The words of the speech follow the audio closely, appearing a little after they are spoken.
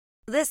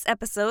This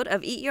episode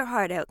of Eat Your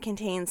Heart Out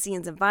contains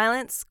scenes of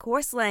violence,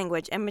 coarse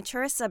language, and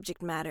mature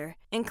subject matter,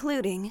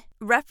 including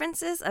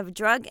references of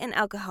drug and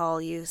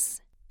alcohol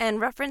use, and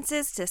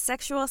references to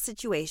sexual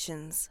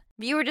situations.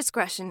 Viewer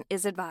discretion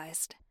is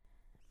advised.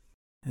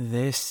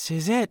 This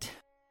is it.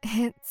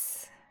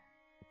 It's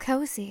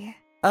cozy.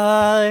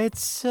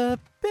 It's a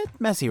bit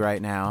messy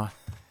right now.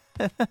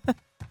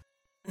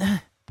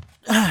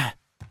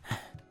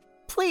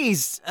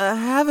 Please,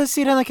 have a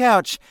seat on the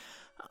couch.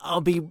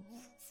 I'll be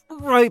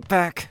right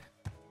back.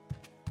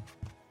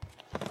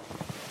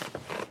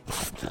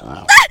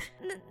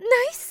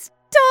 Nice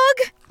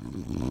dog!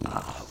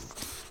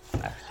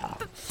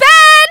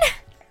 Ben!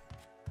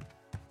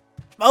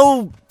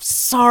 Oh,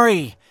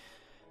 sorry.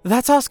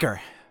 That's Oscar.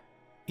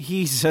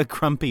 He's a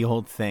grumpy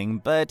old thing,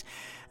 but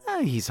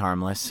he's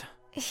harmless.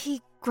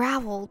 He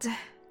growled.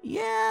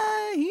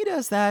 Yeah, he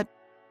does that.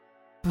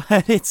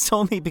 But it's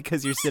only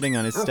because you're sitting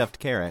on his stuffed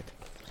carrot.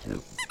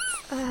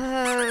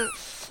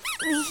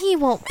 He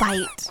won't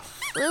bite,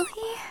 will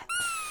he?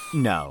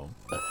 No.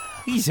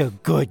 He's a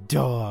good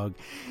dog.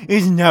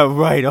 Isn't that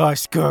right,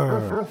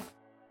 Oscar?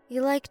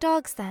 You like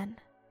dogs, then?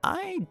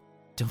 I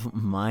don't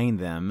mind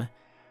them.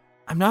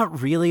 I'm not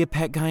really a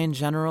pet guy in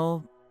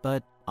general,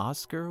 but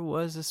Oscar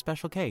was a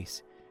special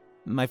case.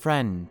 My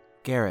friend,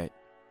 Garrett,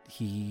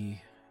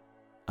 he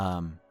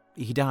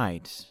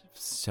died,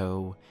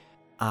 so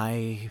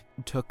I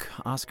took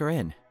Oscar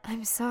in.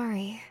 I'm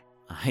sorry.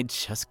 I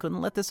just couldn't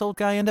let this old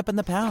guy end up in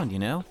the pound, you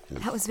know?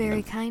 That was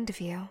very kind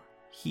of you.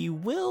 He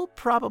will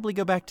probably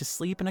go back to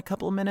sleep in a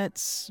couple of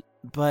minutes,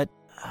 but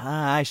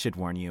I should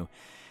warn you,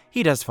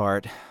 he does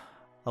fart.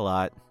 A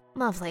lot.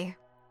 Lovely.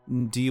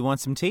 Do you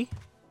want some tea?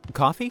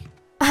 Coffee?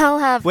 I'll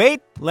have...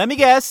 Wait, let me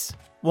guess.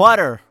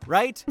 Water,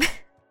 right?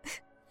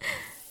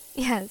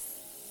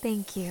 Yes,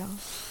 thank you.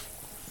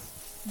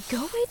 Go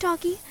away,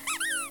 doggy.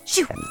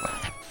 Shoo!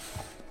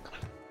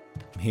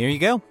 Here you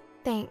go.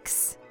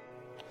 Thanks.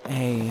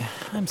 Hey,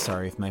 I'm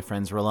sorry if my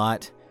friends were a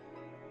lot.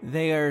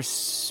 They are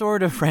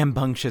sort of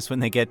rambunctious when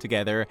they get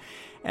together,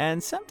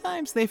 and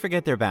sometimes they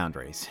forget their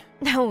boundaries.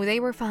 No, they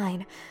were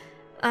fine.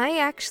 I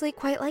actually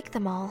quite like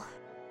them all.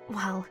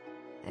 Well,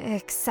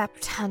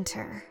 except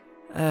Hunter.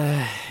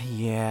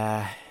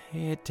 Yeah,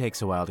 it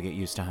takes a while to get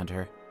used to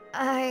Hunter.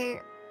 I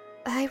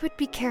would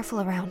be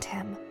careful around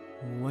him.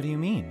 What do you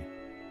mean?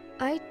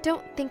 I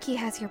don't think he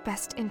has your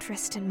best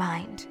interest in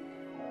mind.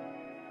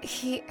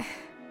 He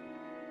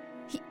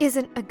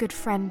isn't a good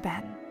friend,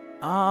 Ben.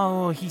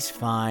 Oh, he's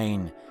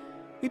fine.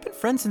 We've been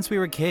friends since we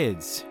were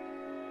kids.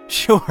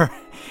 Sure,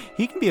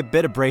 he can be a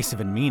bit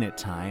abrasive and mean at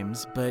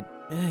times, but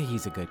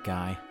he's a good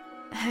guy.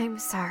 I'm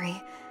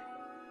sorry.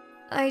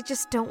 I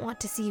just don't want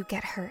to see you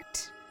get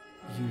hurt.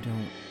 You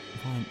don't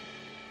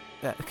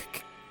want...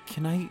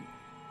 can I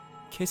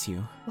kiss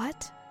you?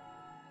 What?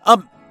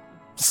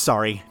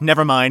 Sorry,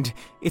 never mind.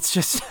 It's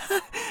just...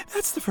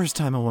 that's the first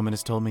time a woman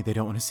has told me they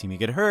don't want to see me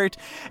get hurt,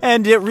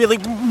 and it really...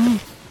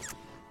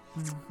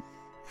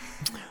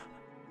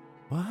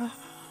 What?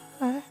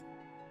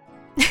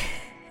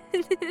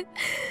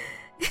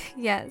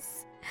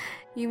 Yes,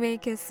 you may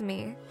kiss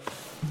me.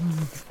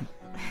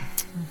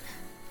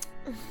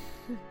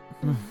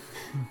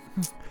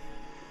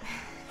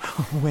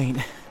 Wait.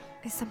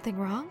 Is something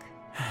wrong?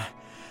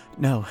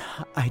 No,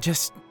 I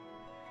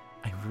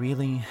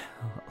really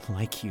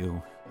like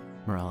you,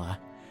 Morella.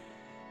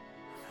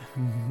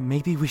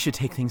 Maybe we should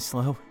take things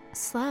slow.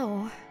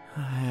 Slow?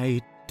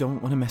 I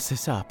don't want to mess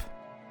this up.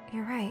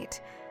 You're right.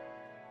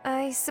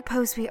 I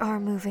suppose we are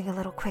moving a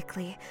little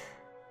quickly.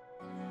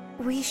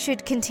 We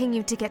should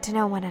continue to get to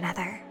know one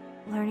another,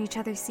 learn each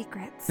other's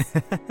secrets.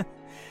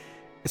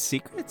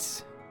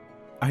 Secrets?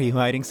 Are you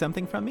hiding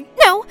something from me?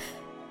 No!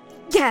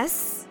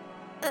 Yes!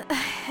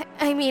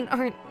 I mean,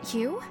 aren't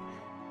you?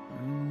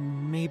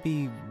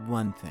 Maybe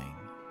one thing,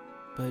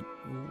 but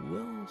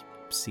we'll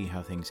see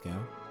how things go.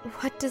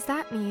 What does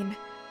that mean?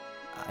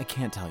 I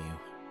can't tell you.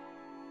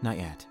 Not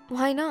yet.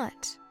 Why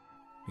not?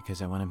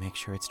 Because I want to make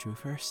sure it's true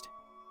first.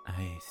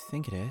 I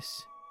think it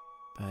is,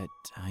 but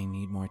I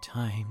need more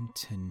time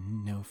to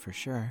know for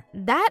sure.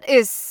 That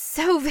is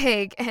so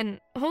vague and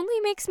only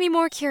makes me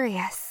more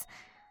curious.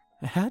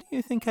 How do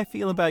you think I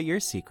feel about your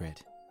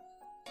secret?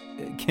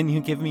 Can you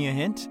give me a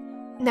hint?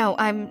 No,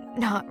 I'm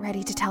not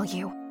ready to tell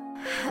you.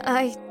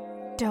 I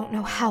don't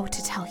know how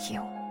to tell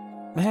you.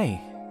 Hey,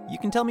 you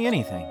can tell me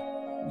anything.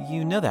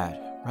 You know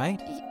that,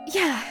 right?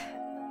 Yeah,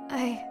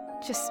 I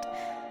just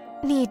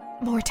need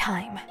more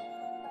time.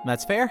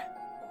 That's fair.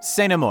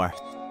 Say no more.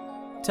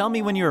 Tell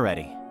me when you're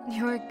ready.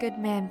 You're a good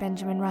man,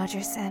 Benjamin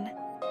Rogerson.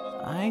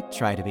 I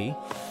try to be.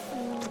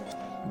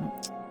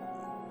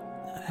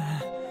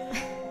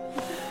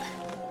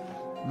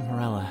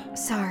 Morella.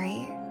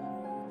 Sorry.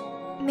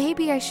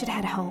 Maybe I should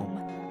head home.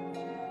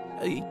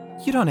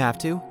 You don't have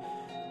to.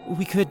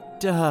 We could,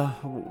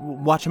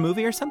 watch a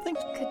movie or something?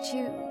 Could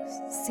you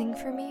sing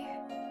for me?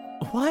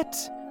 What?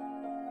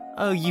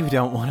 Oh, you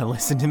don't want to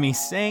listen to me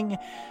sing,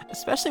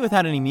 especially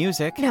without any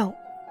music. No,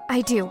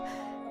 I do.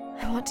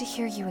 I want to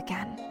hear you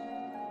again.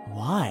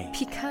 Why?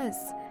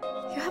 Because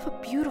you have a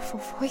beautiful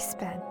voice,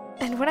 Ben.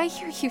 And when I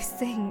hear you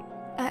sing,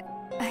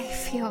 I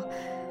feel...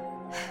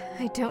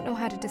 I don't know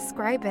how to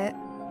describe it.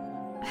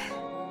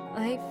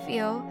 I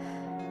feel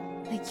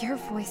like your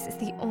voice is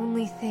the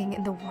only thing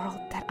in the world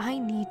that I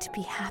need to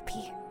be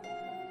happy.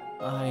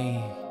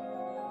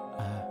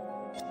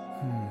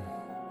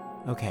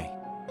 Okay.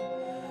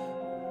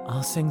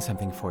 I'll sing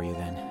something for you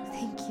then.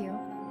 Thank you.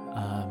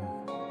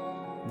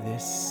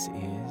 This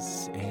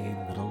is a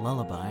little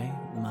lullaby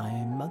my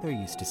mother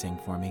used to sing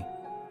for me.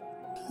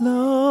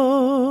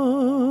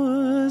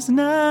 Close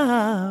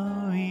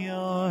now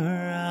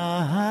your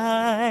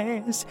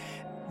eyes,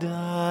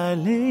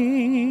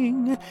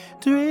 darling,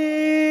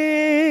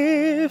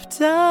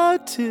 drift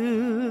out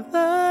to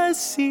the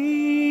sea.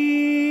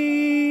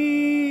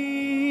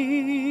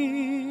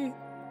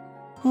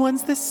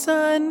 Once the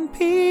sun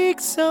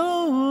peeks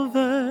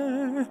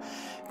over,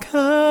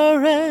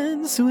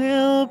 currents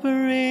will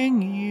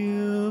bring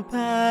you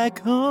back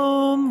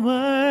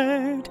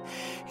homeward,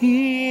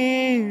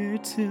 here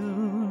to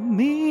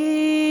me.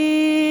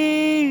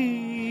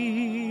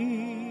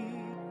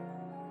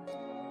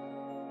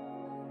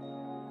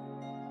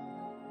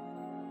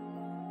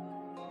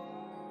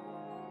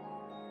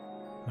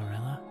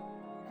 Marilla?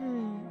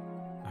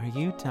 Are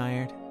you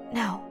tired?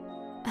 No,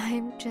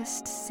 I'm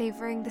just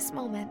savoring this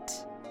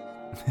moment.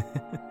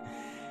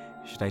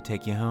 Should I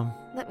take you home?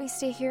 Let me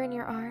stay here in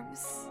your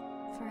arms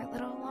for a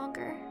little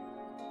longer.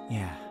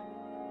 Yeah.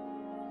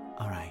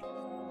 All right.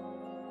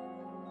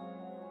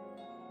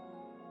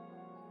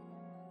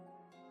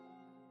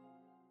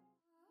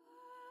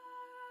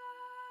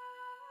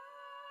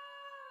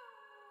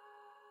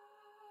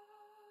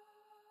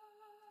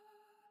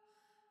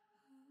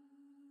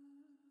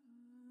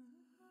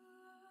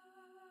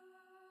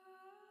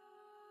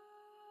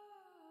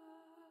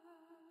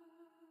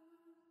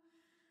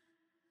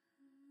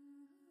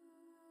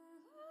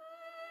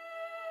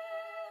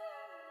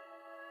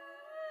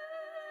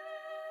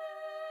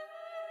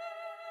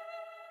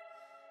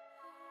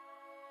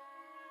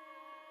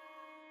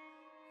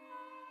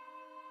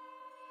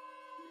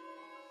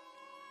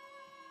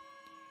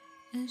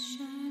 A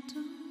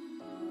shadow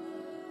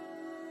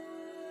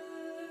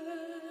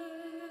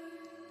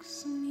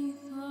lurks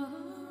 'neath the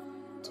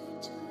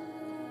haunted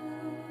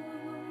tomb.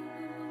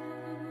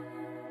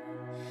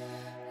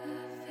 A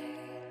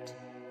fate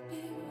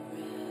bereft,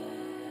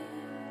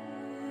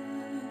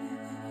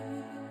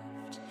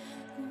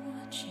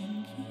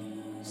 watching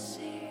you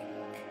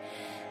sink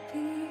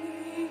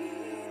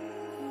beneath.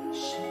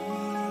 She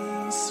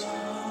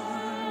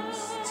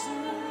starts to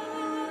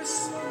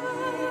sing.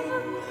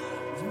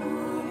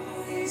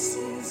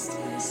 Voices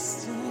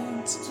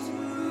distant to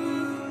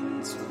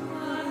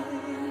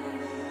entwine,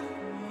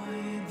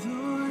 wide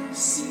the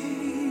sea.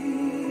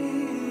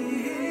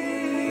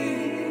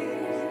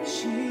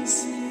 She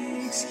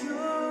seeks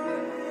your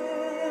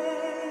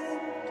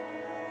hand,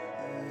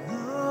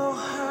 though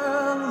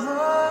her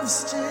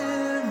love's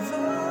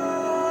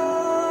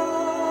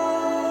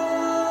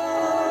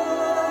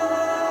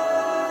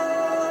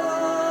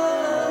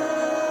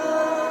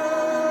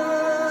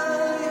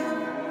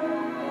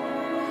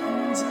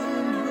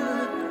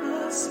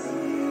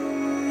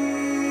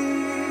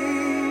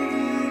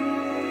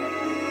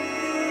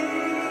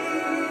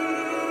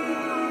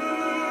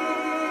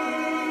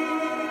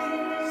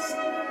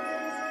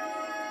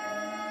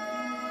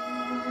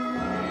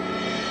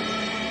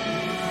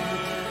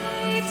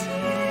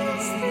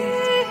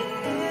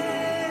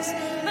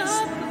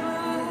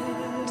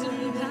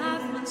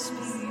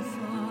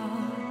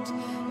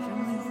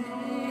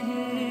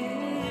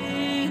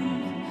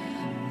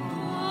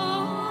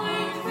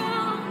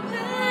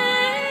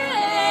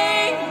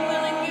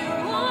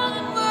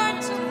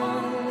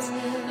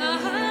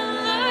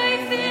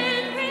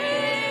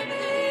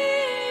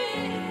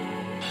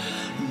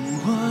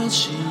what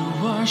you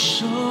are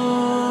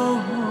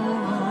shown,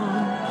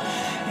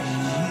 it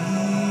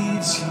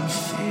leads your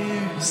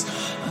fears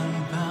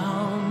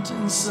unbound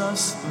and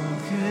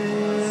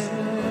soft-spoken.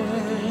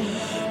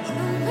 A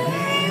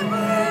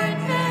wayward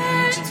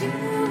bird to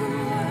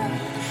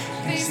work,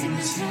 facing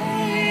the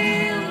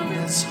tale of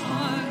its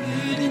heart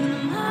in the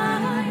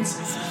minds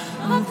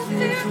of the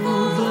fearful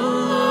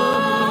Lord.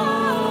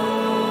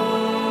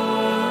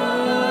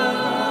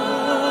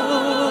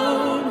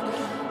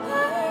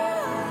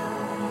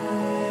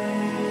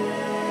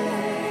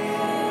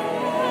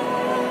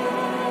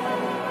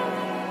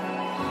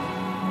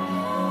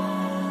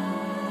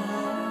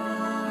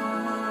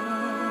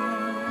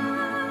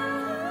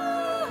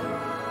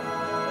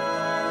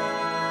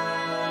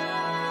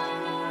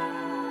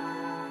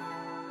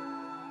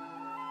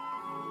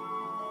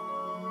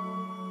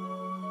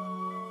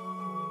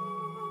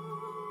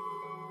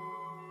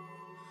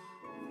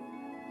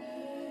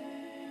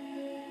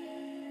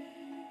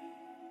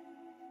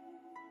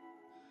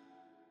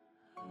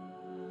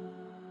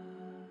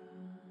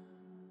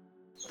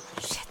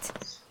 Shit.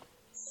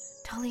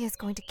 Talia's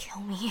going to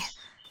kill me.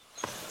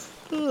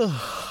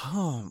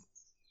 Oh,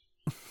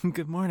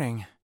 good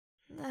morning.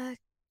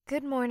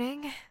 Good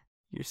morning.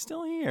 You're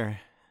still here.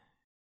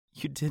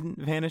 You didn't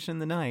vanish in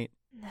the night.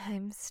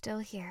 I'm still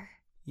here.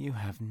 You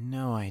have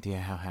no idea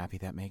how happy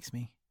that makes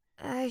me.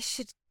 I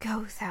should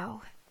go,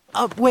 though.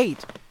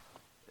 Wait!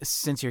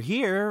 Since you're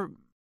here,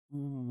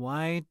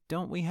 why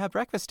don't we have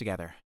breakfast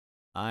together?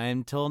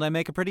 I'm told I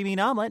make a pretty mean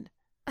omelet.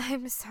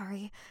 I'm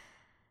sorry.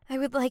 I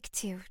would like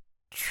to,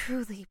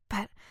 truly,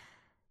 but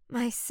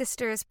my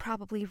sister is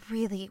probably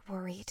really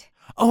worried.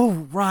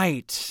 Oh,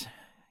 right.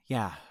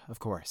 Yeah, of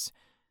course.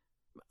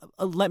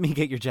 Let me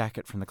get your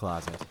jacket from the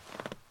closet.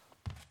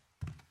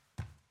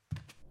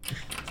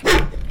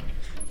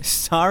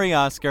 Sorry,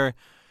 Oscar.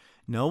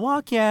 No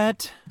walk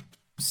yet.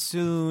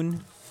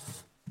 Soon.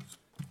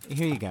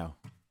 Here you go.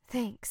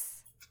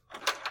 Thanks.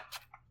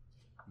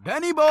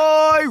 Benny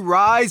boy,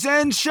 rise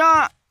and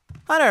shine!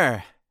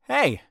 Hunter,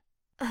 hey.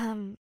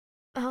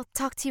 I'll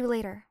talk to you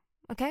later,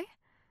 okay?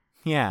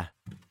 Yeah.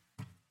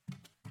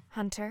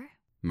 Hunter.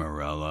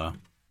 Morella.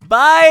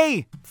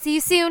 Bye! See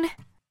you soon.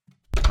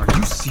 Are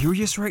you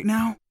serious right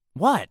now?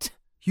 What?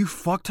 You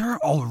fucked her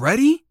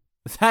already?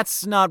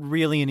 That's not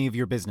really any of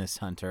your business,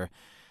 Hunter.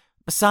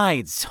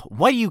 Besides,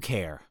 why do you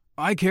care?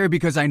 I care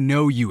because I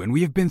know you, and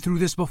we have been through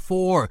this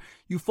before.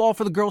 You fall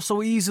for the girl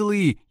so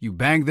easily. You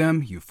bang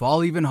them, you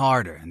fall even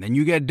harder, and then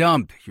you get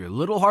dumped. Your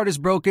little heart is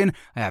broken.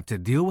 I have to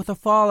deal with the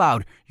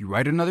fallout. You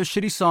write another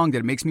shitty song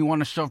that makes me want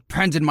to shove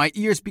pens in my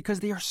ears because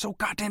they are so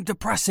goddamn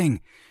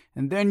depressing.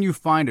 And then you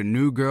find a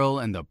new girl,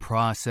 and the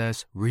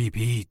process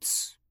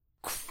repeats.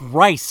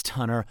 Christ,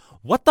 Hunter.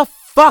 What the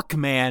fuck,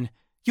 man?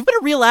 You've been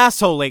a real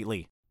asshole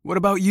lately. What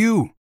about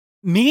you?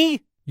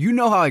 Me? You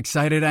know how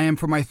excited I am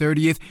for my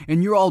 30th,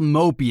 and you're all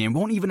mopey and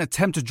won't even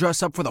attempt to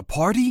dress up for the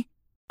party?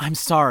 I'm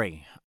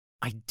sorry.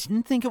 I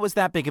didn't think it was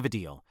that big of a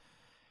deal.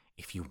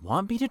 If you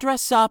want me to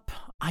dress up,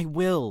 I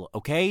will,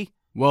 okay?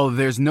 Well,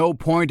 there's no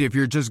point if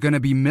you're just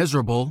gonna be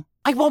miserable.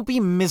 I won't be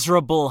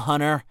miserable,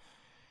 Hunter.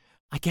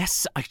 I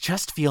guess I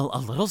just feel a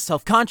little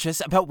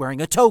self-conscious about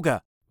wearing a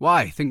toga.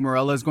 Why? Think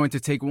Morella is going to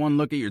take one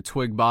look at your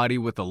twig body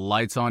with the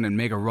lights on and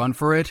make a run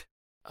for it?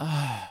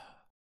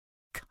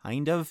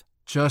 Kind of.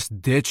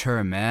 Just ditch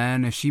her,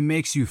 man. If she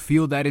makes you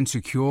feel that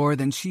insecure,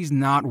 then she's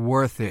not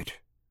worth it.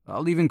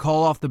 I'll even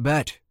call off the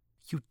bet.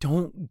 You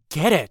don't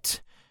get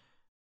it.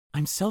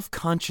 I'm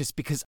self-conscious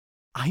because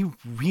I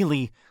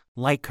really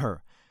like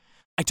her.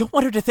 I don't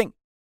want her to think...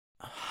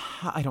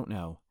 I don't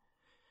know.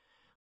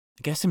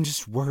 I guess I'm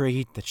just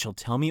worried that she'll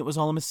tell me it was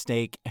all a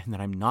mistake and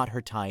that I'm not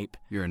her type.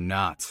 You're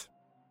not.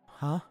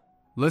 Huh?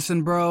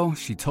 Listen, bro,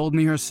 she told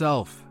me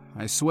herself.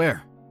 I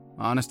swear.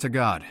 Honest to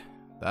God.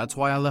 That's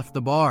why I left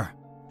the bar.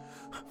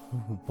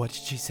 What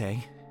did she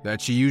say?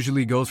 That she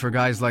usually goes for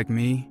guys like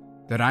me?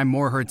 That I'm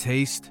more her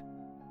taste?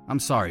 I'm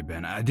sorry,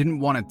 Ben. I didn't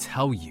want to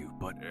tell you,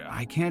 but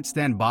I can't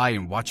stand by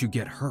and watch you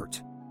get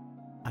hurt.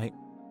 I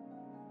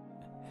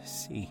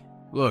see.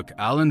 Look,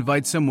 I'll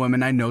invite some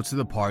women I know to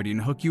the party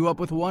and hook you up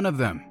with one of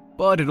them.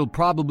 But it'll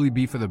probably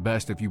be for the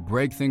best if you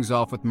break things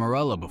off with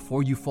Morella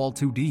before you fall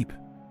too deep.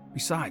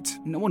 Besides,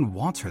 no one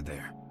wants her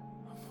there.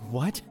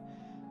 What?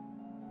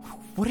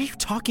 What are you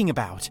talking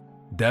about?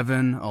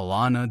 Devin,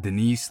 Alana,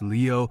 Denise,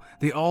 Leo,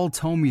 they all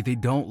told me they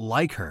don't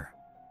like her.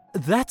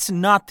 That's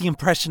not the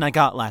impression I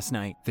got last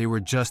night. They were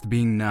just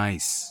being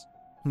nice.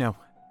 No.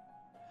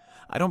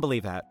 I don't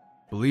believe that.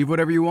 Believe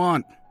whatever you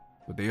want,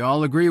 but they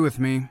all agree with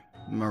me.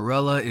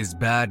 Morella is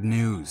bad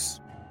news.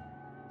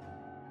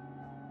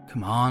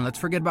 Come on, let's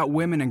forget about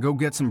women and go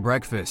get some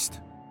breakfast.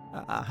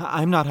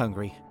 I'm not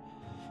hungry.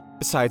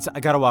 Besides,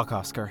 I gotta walk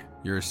Oscar.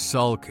 You're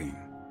sulking.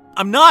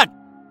 I'm not!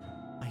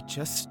 I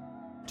just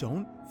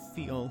don't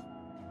feel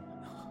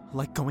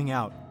like going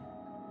out.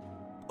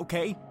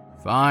 Okay?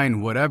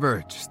 Fine,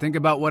 whatever. Just think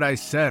about what I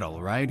said,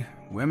 alright?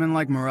 Women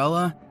like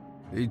Morella,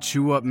 they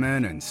chew up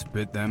men and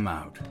spit them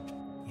out.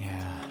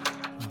 Yeah,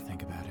 I'll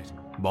think about it.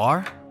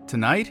 Bar?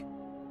 Tonight?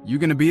 You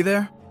gonna be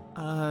there?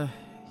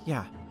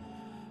 Yeah.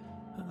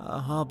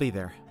 I'll be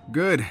there.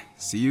 Good.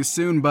 See you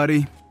soon,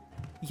 buddy.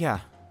 Yeah.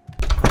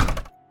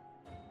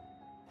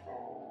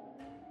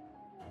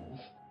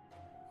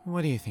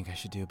 What do you think I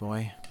should do,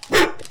 boy?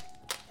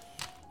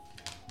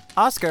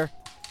 Oscar!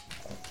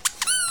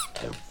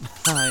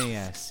 Ah,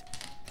 yes.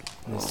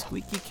 The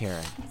squeaky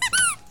carrot.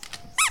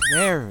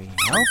 Very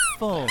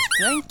helpful.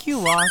 Thank you,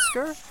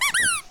 Oscar.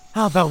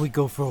 How about we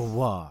go for a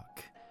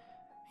walk?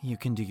 You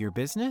can do your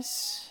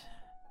business,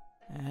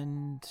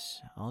 and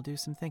I'll do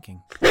some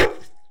thinking.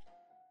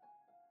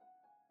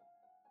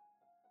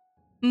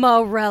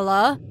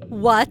 Morella,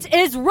 what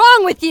is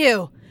wrong with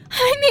you?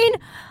 I mean,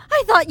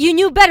 I thought you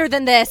knew better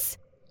than this.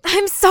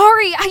 I'm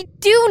sorry, I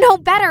do know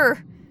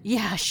better.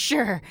 Yeah,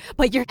 sure,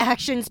 but your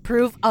actions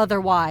prove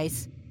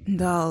otherwise.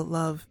 Doll,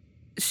 love,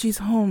 she's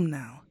home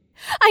now.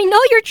 I know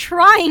you're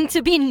trying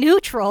to be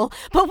neutral,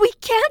 but we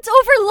can't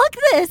overlook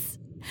this.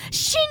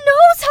 She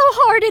knows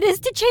how hard it is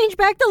to change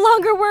back the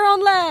longer we're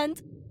on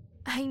land.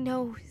 I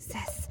know,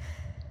 sis.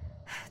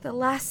 The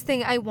last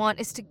thing I want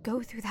is to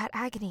go through that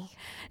agony.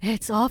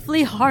 It's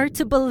awfully hard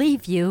to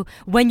believe you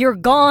when you're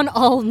gone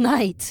all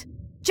night.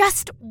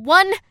 Just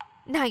one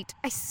night,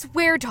 I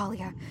swear,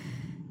 Dahlia.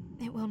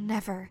 It will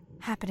never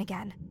happen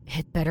again.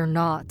 It better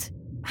not.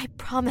 I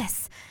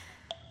promise.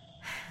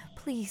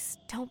 Please,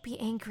 don't be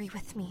angry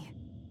with me.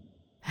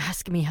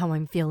 Ask me how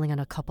I'm feeling in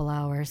a couple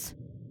hours.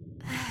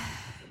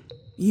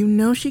 You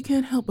know she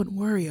can't help but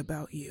worry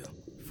about you.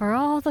 For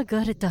all the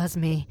good it does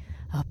me,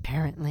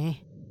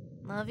 apparently.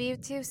 Love you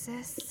too,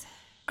 sis.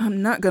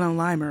 I'm not gonna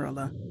lie,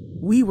 Marilla.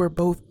 We were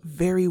both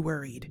very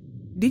worried.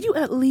 Did you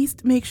at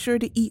least make sure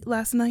to eat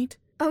last night?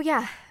 Oh,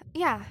 yeah,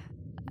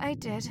 I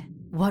did.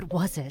 What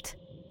was it?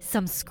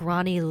 Some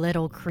scrawny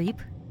little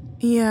creep?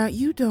 Yeah,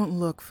 you don't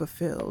look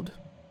fulfilled.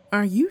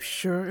 Are you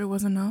sure it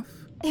was enough?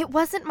 It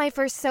wasn't my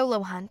first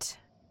solo hunt.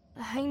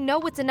 I know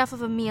what's enough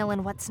of a meal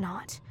and what's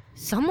not.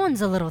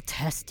 Someone's a little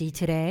testy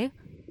today.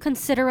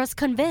 Consider us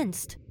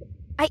convinced.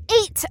 I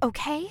ate,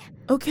 okay?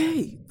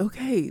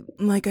 Okay.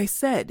 Like I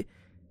said,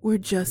 we're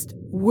just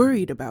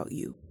worried about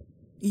you.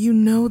 You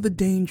know the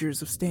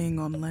dangers of staying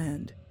on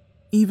land.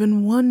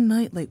 Even one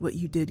night like what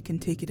you did can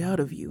take it out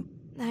of you.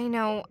 I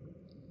know.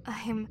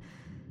 I'm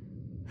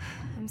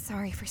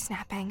sorry for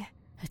snapping.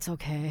 It's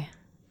okay.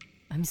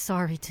 I'm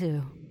sorry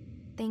too.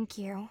 Thank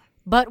you.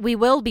 But we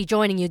will be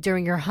joining you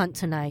during your hunt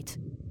tonight.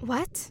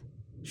 What?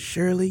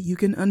 Surely you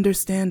can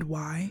understand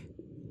why?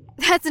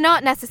 That's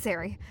not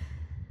necessary.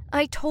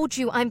 I told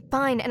you I'm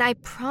fine, and I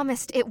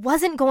promised it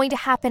wasn't going to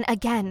happen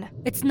again.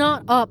 It's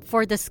not up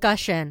for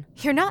discussion.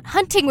 You're not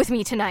hunting with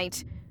me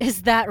tonight.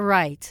 Is that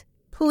right?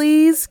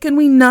 Please, can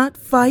we not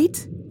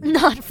fight?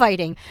 Not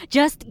fighting.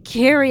 Just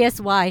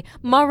curious why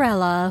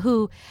Marilla,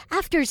 who,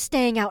 after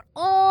staying out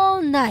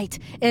all night,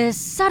 is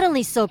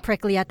suddenly so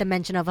prickly at the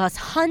mention of us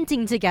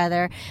hunting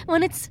together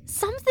when it's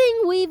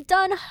something we've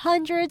done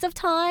hundreds of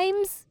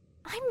times.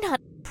 I'm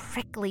not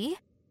prickly.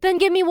 Then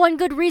give me one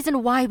good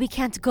reason why we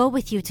can't go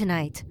with you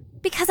tonight.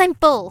 Because I'm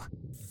full.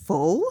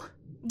 Full?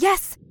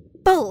 Yes,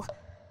 full.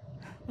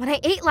 When I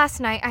ate last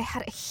night, I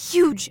had a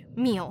huge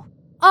meal.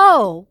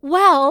 Oh,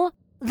 well,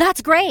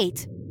 that's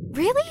great.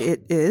 Really?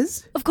 It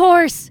is? Of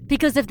course,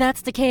 because if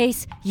that's the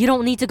case, you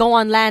don't need to go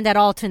on land at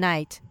all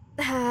tonight.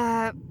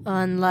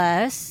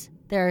 Unless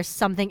there's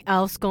something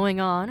else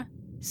going on.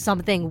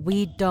 Something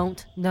we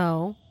don't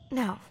know.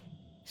 No.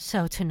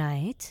 So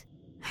tonight?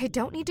 I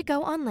don't need to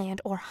go on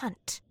land or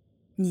hunt.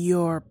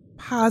 You're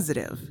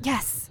positive?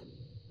 Yes,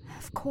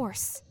 of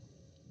course.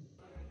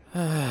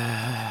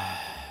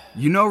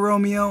 You know,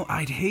 Romeo,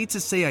 I'd hate to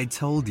say I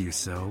told you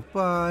so,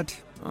 but...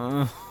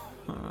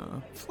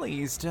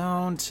 Please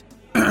don't.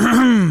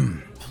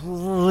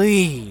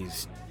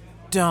 Please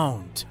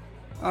don't.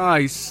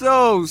 I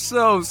so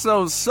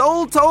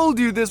told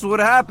you this would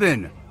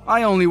happen.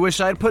 I only wish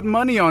I'd put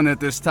money on it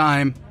this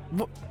time.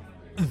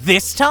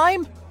 This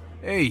time?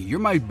 Hey, you're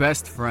my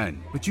best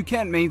friend, but you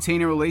can't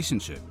maintain a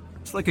relationship.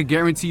 It's like a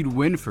guaranteed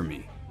win for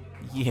me.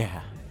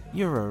 Yeah,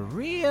 you're a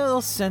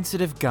real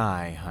sensitive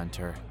guy,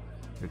 Hunter.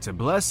 It's a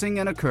blessing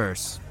and a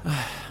curse.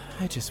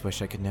 I just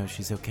wish I could know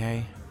she's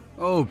okay.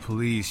 Oh,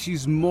 please,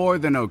 she's more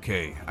than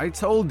okay. I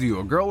told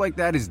you, a girl like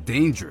that is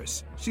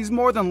dangerous. She's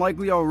more than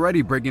likely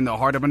already breaking the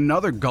heart of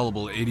another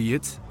gullible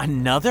idiot.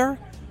 Another?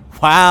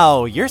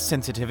 Wow, your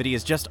sensitivity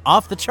is just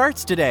off the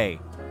charts today.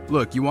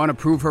 Look, you want to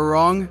prove her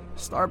wrong?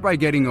 Start by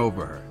getting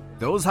over her.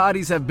 Those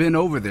hotties have been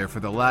over there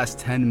for the last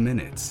 10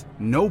 minutes.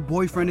 No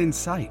boyfriend in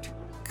sight.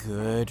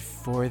 Good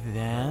for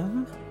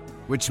them?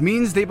 Which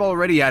means they've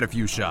already had a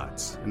few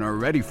shots and are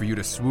ready for you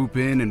to swoop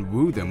in and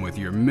woo them with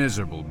your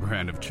miserable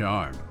brand of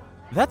charm.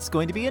 That's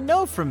going to be a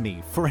no from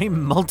me for a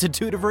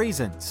multitude of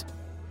reasons.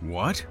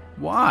 What?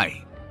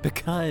 Why?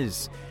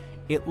 Because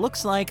it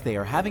looks like they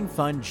are having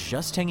fun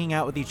just hanging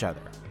out with each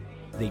other.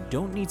 They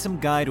don't need some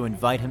guy to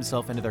invite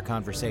himself into their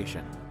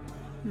conversation.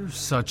 You're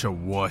such a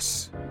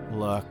wuss.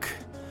 Look,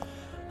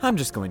 I'm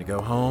just going to go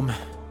home.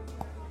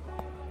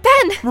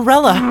 Ben!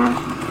 Morella!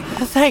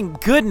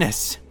 Thank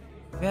goodness!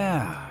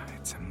 Yeah,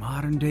 it's a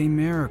modern-day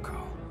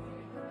miracle.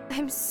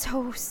 I'm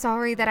so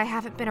sorry that I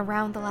haven't been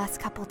around the last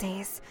couple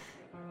days.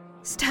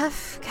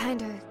 Stuff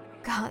kinda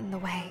got in the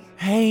way.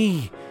 Hey,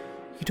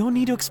 you don't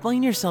need to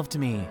explain yourself to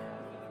me.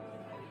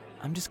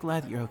 I'm just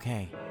glad that you're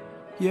okay.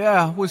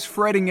 Yeah, was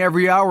fretting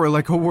every hour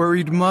like a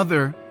worried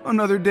mother.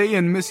 Another day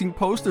and missing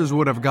posters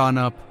would have gone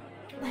up.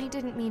 I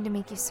didn't mean to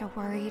make you so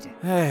worried.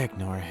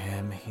 Ignore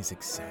him, he's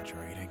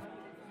exaggerating.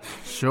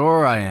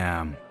 Sure I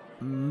am.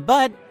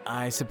 But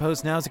I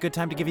suppose now's a good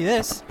time to give you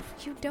this.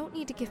 You don't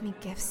need to give me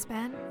gifts,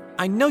 Ben.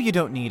 I know you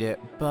don't need it,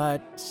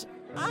 but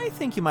I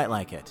think you might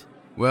like it.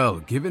 Well,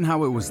 given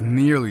how it was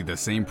nearly the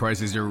same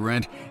price as your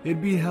rent, it'd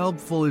be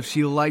helpful if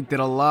she liked it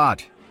a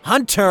lot.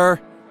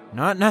 Hunter!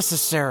 Not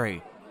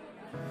necessary.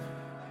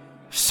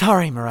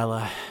 Sorry,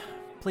 Morella.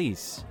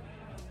 Please,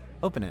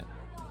 open it.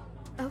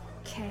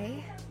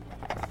 Okay.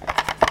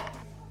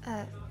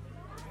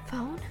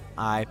 Phone?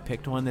 I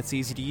picked one that's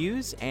easy to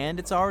use, and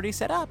it's already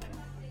set up.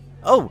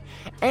 Oh,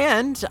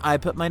 and I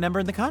put my number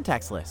in the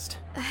contacts list.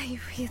 I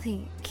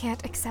really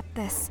can't accept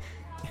this.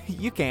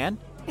 You can.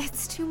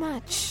 It's too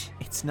much.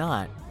 It's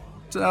not.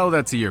 Tell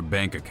that to your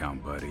bank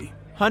account, buddy.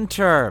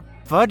 Hunter,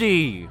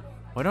 buddy,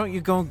 why don't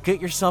you go get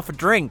yourself a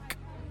drink?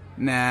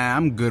 Nah,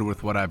 I'm good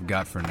with what I've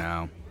got for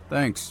now.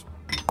 Thanks.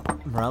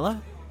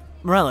 Morella?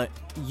 Morella,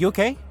 you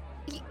okay?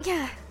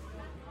 Yeah,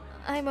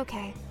 I'm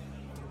okay.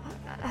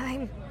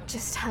 I'm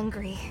just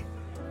hungry.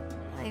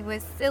 I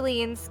was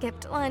silly and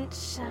skipped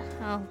lunch.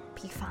 I'll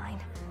be fine.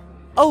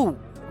 Oh,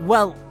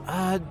 well,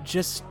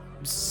 just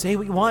say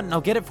what you want and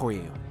I'll get it for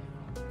you.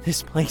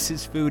 This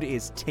place's food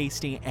is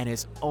tasty and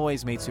is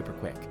always made super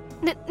quick.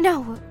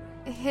 No,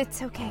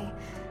 it's okay.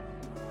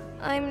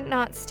 I'm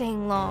not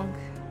staying long.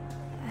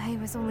 I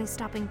was only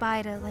stopping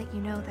by to let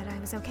you know that I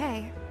was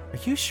okay. Are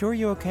you sure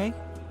you're okay?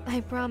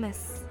 I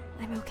promise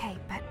I'm okay,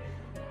 but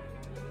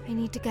I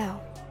need to go.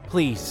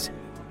 Please.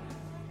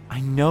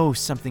 I know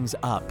something's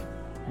up.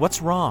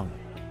 What's wrong?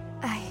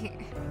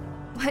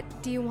 What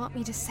do you want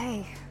me to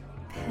say,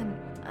 Ben?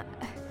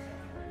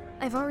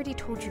 I've already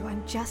told you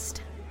I'm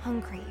just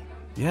hungry.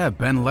 Yeah,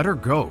 Ben, let her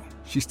go.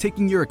 She's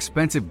taking your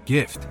expensive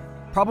gift,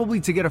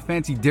 probably to get a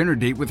fancy dinner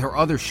date with her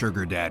other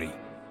sugar daddy.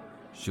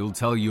 She'll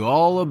tell you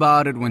all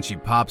about it when she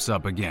pops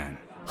up again.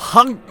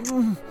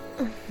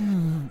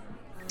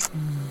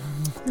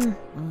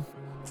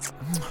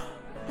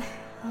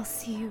 I'll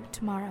see you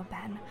tomorrow,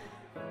 Ben.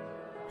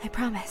 I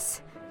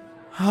promise.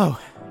 Oh.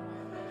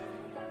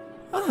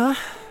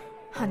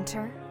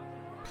 Hunter.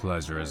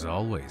 Pleasure as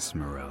always,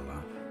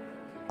 Morella.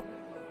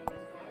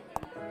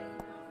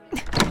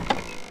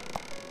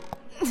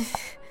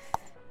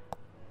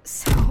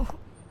 So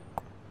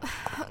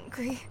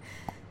hungry.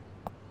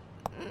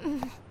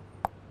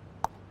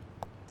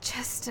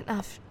 Just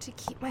enough to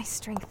keep my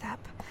strength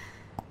up.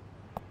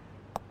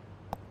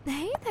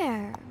 Hey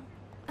there.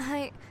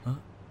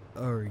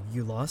 Are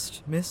you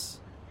lost, miss?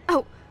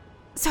 Oh,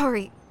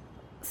 sorry.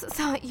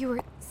 Thought you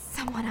were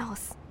someone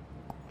else.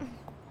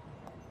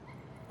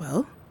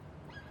 Well,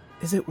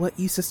 is it what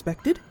you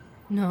suspected?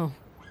 No,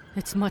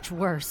 it's much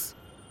worse.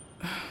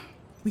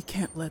 We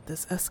can't let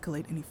this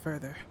escalate any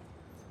further.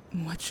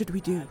 What should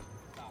we do?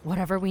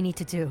 Whatever we need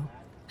to do.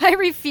 I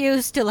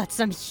refuse to let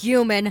some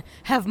human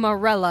have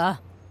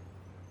Morella.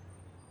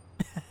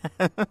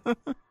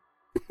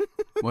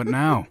 What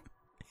now?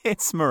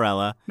 It's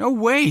Morella. No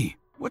way!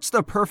 What's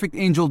the perfect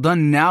angel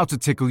done now to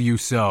tickle you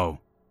so?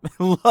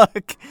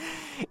 Look,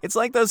 it's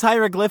like those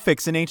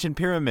hieroglyphics in ancient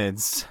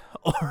pyramids.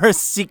 Or a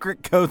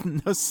secret code in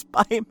those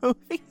spy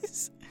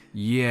movies.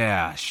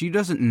 Yeah, she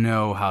doesn't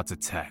know how to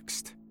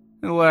text.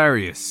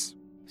 Hilarious.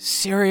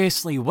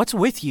 Seriously, what's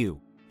with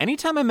you?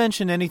 Anytime I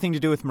mention anything to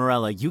do with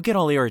Morella, you get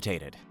all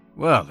irritated.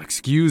 Well,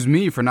 excuse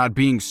me for not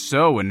being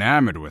so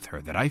enamored with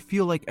her that I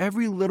feel like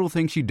every little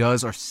thing she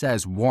does or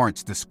says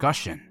warrants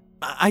discussion.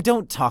 I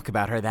don't talk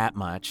about her that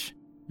much.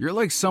 You're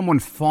like someone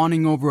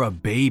fawning over a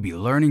baby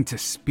learning to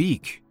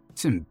speak.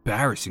 It's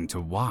embarrassing to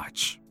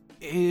watch.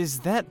 Is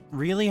that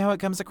really how it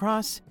comes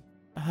across?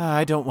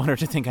 I don't want her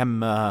to think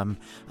I'm,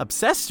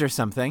 obsessed or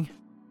something.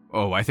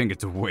 Oh, I think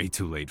it's way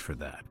too late for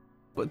that.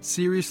 But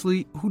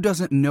seriously, who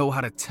doesn't know how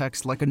to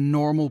text like a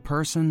normal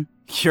person?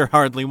 You're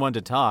hardly one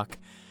to talk.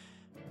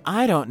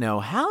 I don't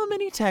know how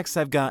many texts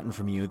I've gotten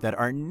from you that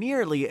are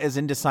nearly as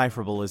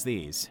indecipherable as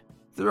these.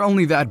 They're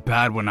only that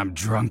bad when I'm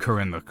drunk or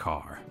in the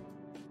car.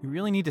 You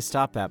really need to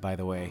stop that, by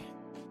the way.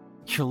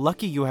 You're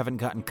lucky you haven't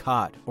gotten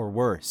caught, or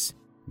worse.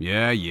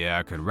 Yeah,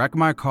 I could wreck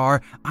my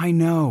car, I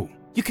know.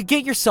 You could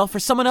get yourself or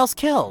someone else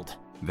killed.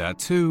 That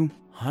too.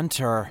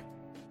 Hunter.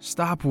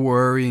 Stop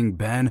worrying,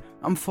 Ben.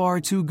 I'm far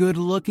too good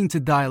looking to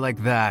die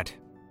like that.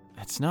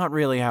 That's not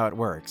really how it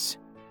works.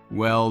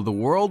 Well, the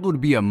world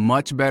would be a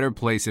much better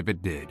place if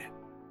it did.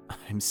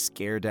 I'm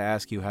scared to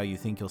ask you how you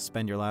think you'll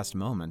spend your last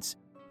moments.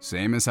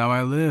 Same as how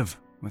I live,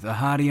 with a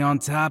hottie on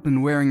top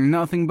and wearing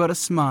nothing but a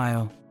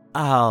smile.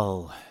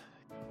 I'll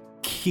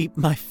keep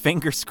my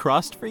fingers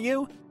crossed for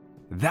you?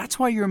 That's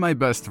why you're my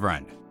best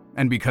friend.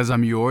 And because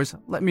I'm yours,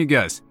 let me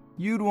guess,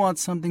 you'd want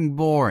something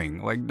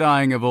boring, like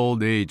dying of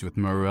old age with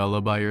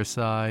Morella by your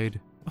side.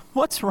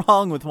 What's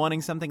wrong with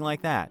wanting something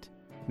like that?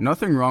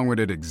 Nothing wrong with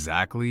it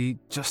exactly,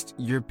 just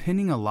you're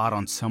pinning a lot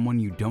on someone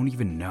you don't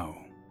even know.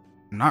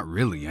 Not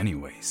really,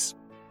 anyways.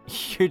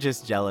 You're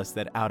just jealous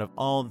that out of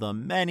all the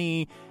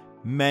many,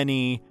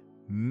 many,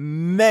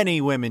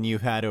 many women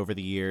you've had over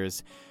the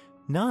years,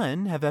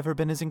 none have ever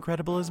been as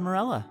incredible as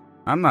Morella.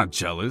 I'm not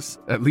jealous.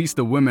 At least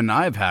the women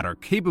I've had are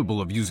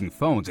capable of using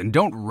phones and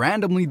don't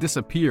randomly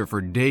disappear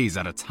for days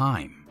at a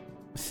time.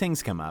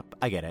 Things come up,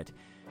 I get it.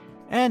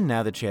 And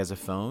now that she has a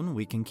phone,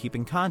 we can keep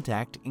in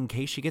contact in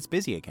case she gets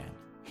busy again.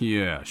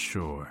 Yeah,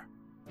 sure.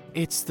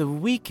 It's the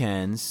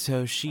weekend,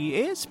 so she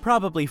is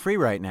probably free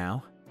right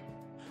now.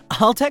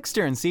 I'll text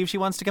her and see if she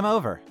wants to come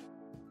over.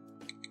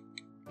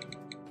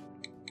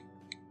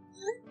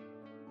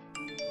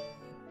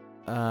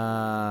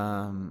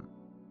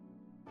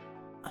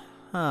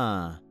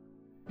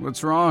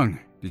 What's wrong?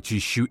 Did she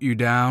shoot you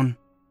down?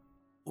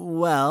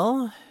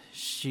 Well,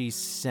 she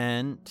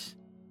sent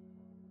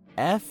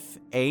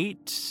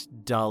F8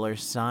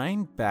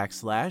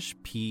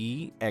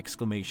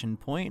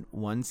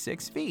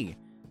 $P!16V.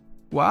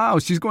 Wow,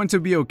 she's going to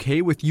be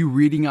okay with you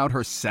reading out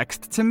her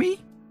sext to me?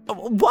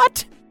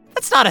 What?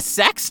 That's not a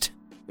sext!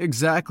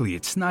 Exactly,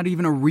 it's not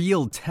even a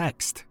real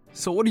text.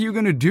 So what are you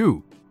gonna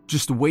do?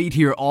 Just wait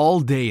here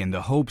all day in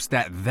the hopes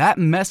that that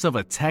mess of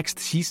a text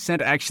she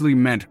sent actually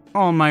meant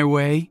on my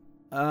way?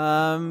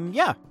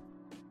 Yeah.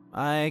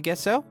 I guess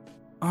so.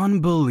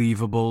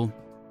 Unbelievable.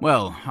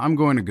 Well, I'm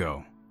going to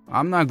go.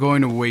 I'm not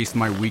going to waste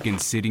my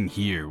weekend sitting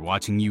here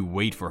watching you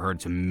wait for her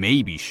to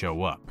maybe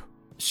show up.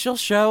 She'll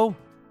show.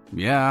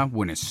 Yeah,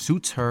 when it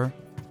suits her.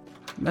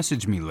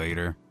 Message me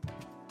later.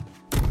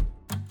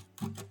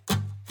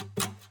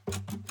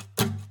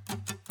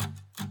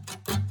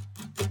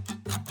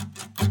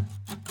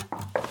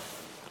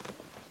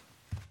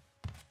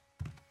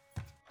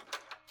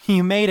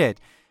 You made it.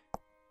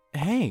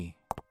 Hey,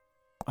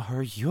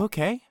 are you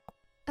okay?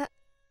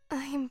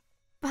 I'm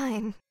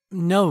fine.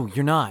 No,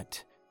 you're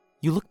not.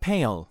 You look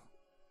pale.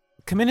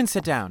 Come in and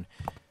sit down.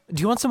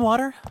 Do you want some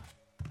water?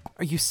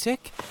 Are you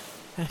sick?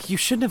 You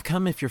shouldn't have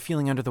come if you're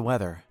feeling under the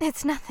weather.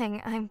 It's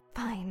nothing. I'm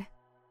fine.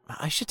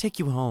 I should take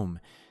you home.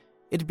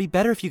 It'd be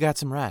better if you got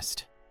some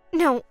rest.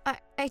 No,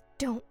 I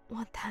don't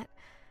want that.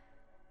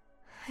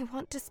 I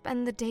want to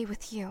spend the day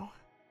with you.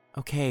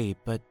 Okay,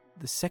 but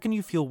the second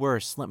you feel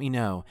worse, let me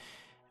know.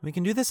 We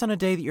can do this on a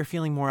day that you're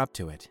feeling more up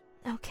to it.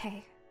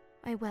 Okay,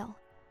 I will.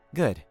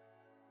 Good.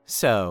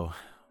 So,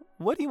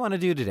 what do you want to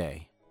do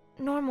today?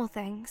 Normal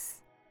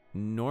things.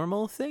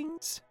 Normal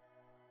things?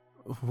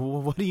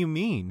 What do you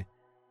mean?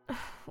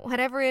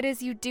 Whatever it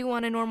is you do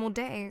on a normal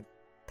day,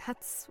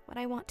 that's what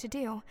I want to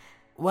do.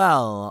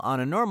 Well, on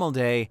a normal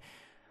day,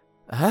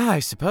 I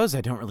suppose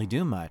I don't really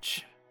do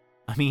much.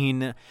 I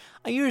mean,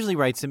 I usually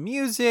write some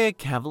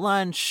music, have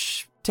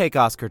lunch, take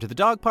Oscar to the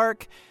dog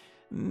park,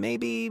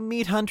 maybe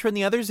meet Hunter and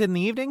the others in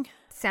the evening.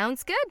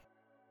 Sounds good.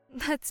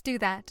 Let's do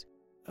that.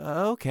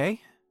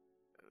 Okay.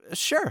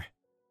 Sure.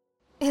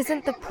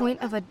 Isn't the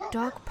point of a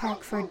dog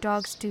park for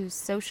dogs to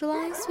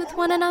socialize with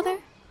one another?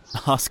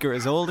 Oscar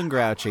is old and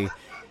grouchy.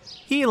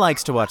 He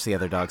likes to watch the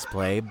other dogs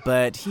play,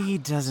 but he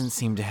doesn't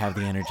seem to have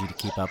the energy to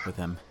keep up with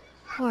them.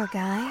 Poor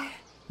guy.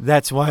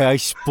 That's why I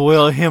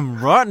spoil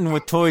him rotten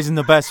with toys and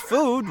the best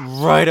food,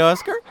 right,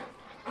 Oscar?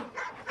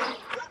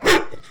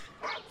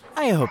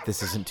 I hope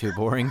this isn't too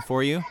boring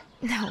for you.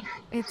 No,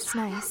 it's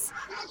nice.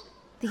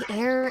 The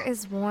air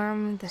is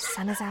warm, the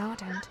sun is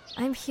out, and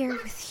I'm here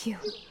with you.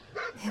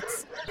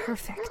 It's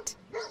perfect.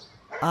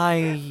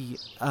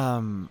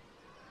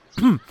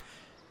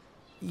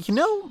 You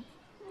know,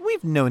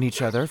 we've known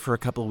each other for a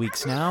couple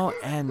weeks now,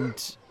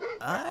 and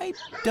I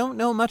don't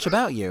know much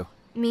about you.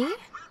 Me?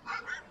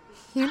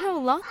 You know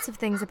lots of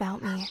things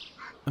about me.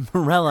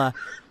 Morella,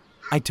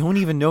 I don't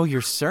even know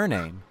your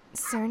surname.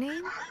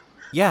 Surname?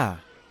 Yeah,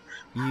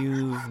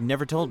 you've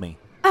never told me.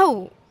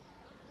 Oh,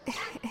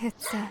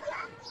 it's,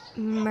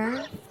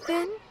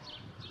 Mervin?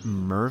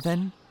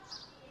 Mervin?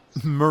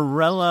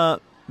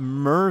 Morella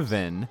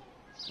Mervin?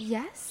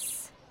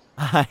 Yes?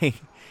 I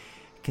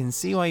can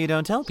see why you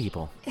don't tell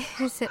people.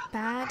 Is it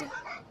bad?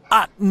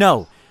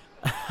 No.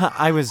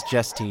 I was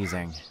just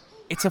teasing.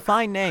 It's a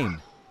fine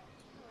name.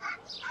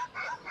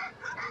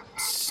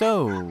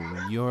 So,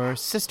 your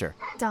sister?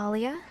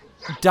 Dahlia?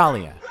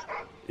 Dahlia.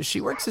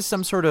 She works as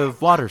some sort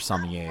of water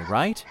sommelier,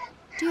 right?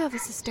 Do you have a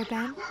sister,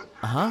 Ben?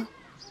 Uh-huh.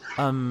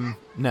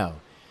 No.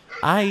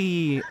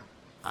 I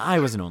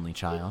was an only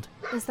child.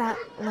 Is that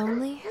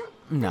lonely?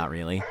 Not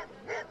really.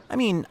 I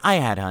mean, I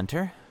had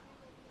Hunter.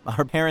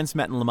 Our parents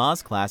met in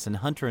Lamaze class, and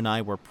Hunter and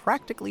I were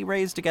practically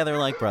raised together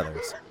like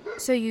brothers.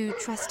 So you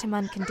trust him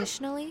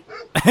unconditionally?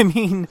 I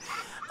mean,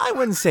 I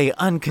wouldn't say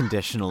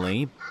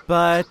unconditionally,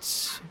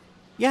 but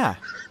yeah,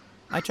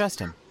 I trust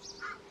him.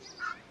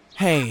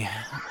 Hey,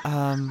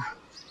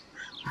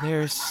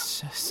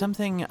 there's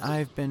something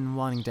I've been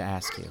wanting to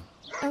ask you.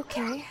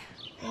 Okay,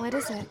 what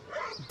is it?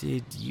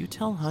 Did you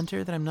tell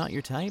Hunter that I'm not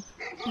your type?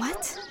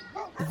 What?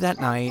 That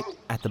night,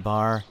 at the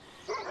bar,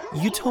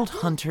 you told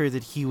Hunter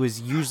that he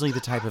was usually the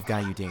type of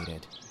guy you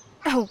dated.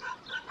 Oh,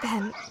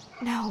 Ben,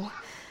 no.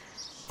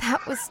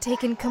 That was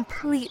taken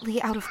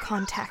completely out of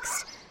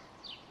context.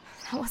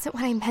 That wasn't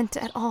what I meant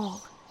at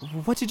all.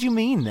 What did you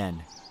mean,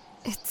 then?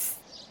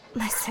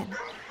 Listen,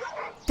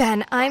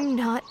 Ben, I'm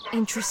not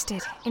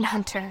interested in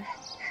Hunter.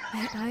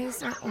 My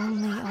eyes are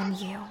only on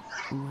you.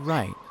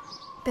 Right.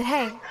 But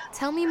hey,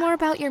 tell me more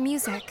about your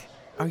music.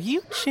 Are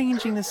you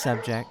changing the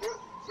subject?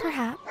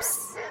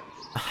 Perhaps.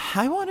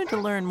 I wanted to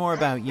learn more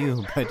about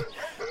you, but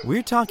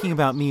we're talking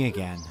about me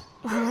again.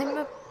 Well, I'm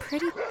a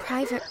pretty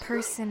private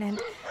person,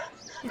 and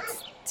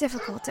it's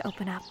difficult to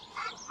open up,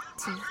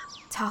 to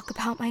talk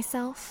about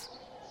myself.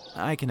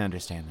 I can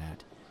understand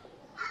that.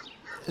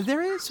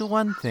 There is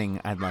one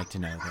thing I'd like to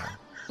know, though.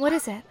 What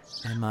is it?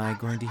 Am I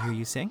going to hear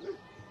you sing?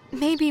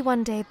 Maybe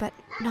one day, but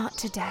not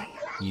today.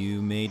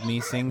 You made me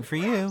sing for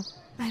you.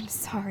 I'm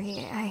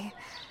sorry, I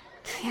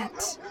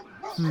can't.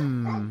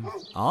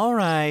 All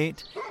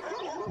right.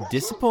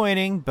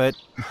 Disappointing, but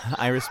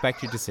I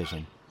respect your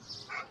decision.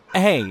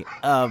 Hey,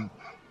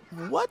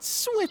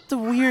 what's with the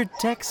weird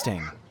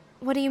texting?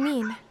 What do you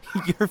mean?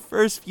 Your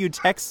first few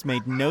texts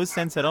made no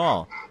sense at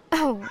all.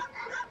 Oh,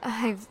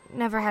 I've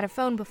never had a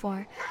phone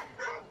before.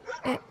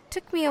 It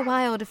took me a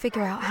while to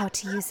figure out how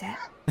to use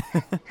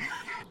it.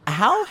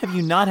 How have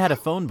you not had a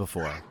phone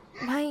before?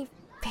 My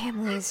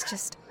family's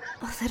just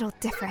a little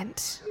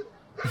different.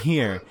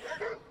 Here,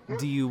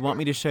 do you want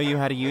me to show you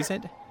how to use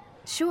it?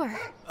 Sure.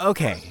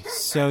 Okay,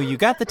 so you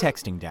got the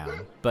texting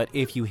down, but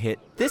if you hit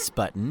this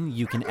button,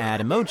 you can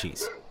add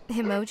emojis.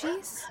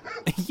 Emojis?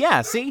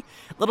 Yeah, see?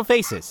 Little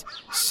faces.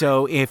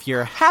 So if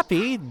you're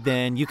happy,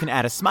 then you can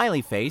add a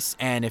smiley face,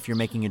 and if you're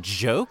making a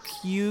joke,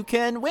 you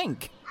can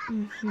wink.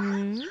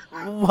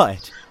 Mm-hmm.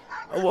 What?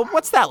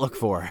 What's that look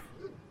for?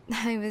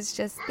 I was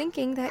just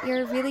thinking that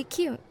you're really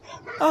cute.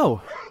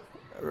 Oh,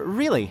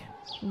 really?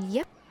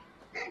 Yep.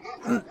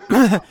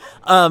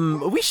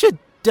 We should,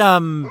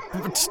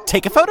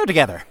 take a photo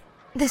together.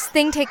 This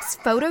thing takes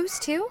photos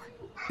too?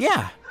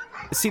 Yeah.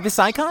 See this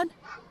icon?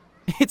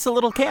 It's a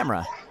little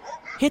camera.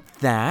 Hit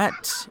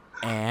that,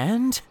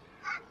 and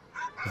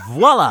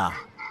voila!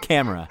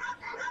 Camera.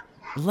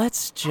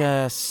 Let's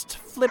just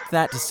flip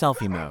that to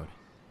selfie mode.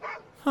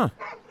 Huh.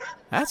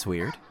 That's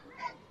weird.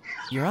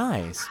 Your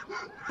eyes.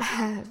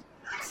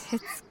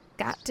 It's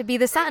got to be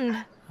the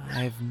sun.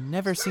 I've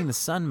never seen the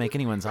sun make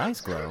anyone's eyes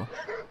glow.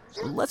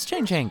 Let's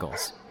change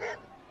angles.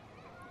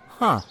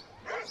 Huh.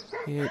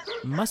 It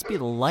must be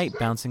the light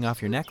bouncing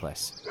off your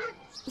necklace.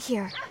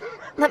 Here,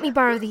 let me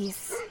borrow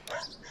these.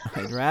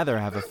 I'd rather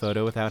have a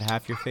photo without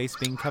half your face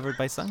being covered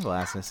by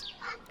sunglasses.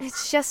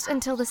 It's just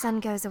until the sun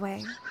goes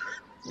away.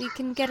 We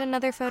can get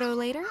another photo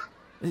later?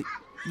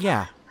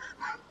 Yeah.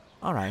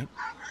 All right.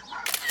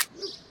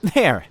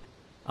 There.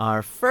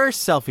 Our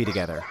first selfie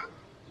together.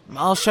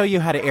 I'll show you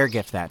how to air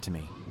gift that to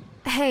me.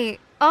 Hey,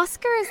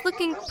 Oscar is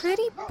looking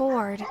pretty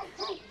bored.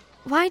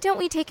 Why don't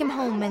we take him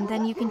home and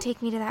then you can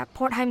take me to that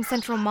Portheim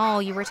Central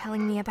Mall you were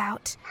telling me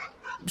about?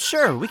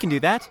 Sure, we can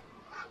do that.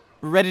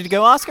 Ready to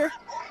go, Oscar?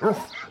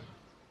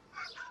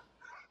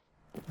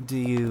 Do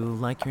you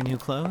like your new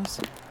clothes?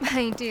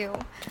 I do.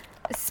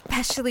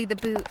 Especially the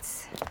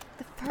boots.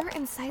 The fur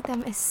inside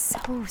them is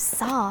so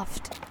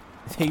soft.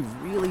 They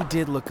really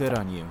did look good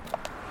on you.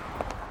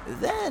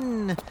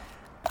 Then,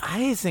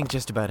 I think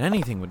just about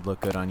anything would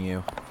look good on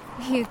you.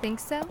 You think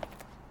so?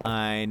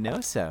 I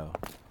know so.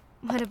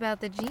 What about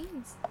the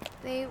jeans?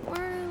 They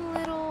were a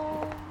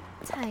little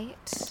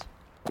tight.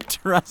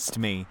 Trust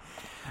me,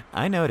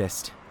 I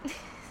noticed.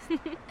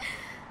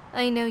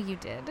 I know you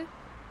did.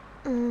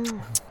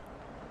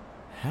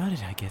 How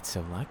did I get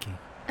so lucky?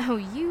 Oh,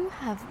 you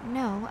have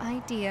no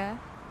idea.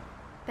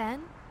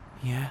 Ben,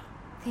 Yeah?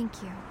 thank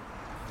you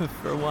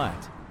For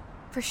what?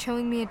 for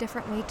showing me a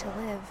different way to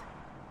live.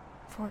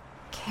 For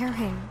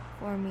caring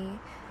for me.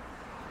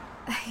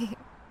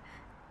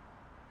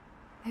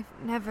 I've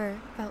never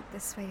felt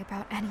this way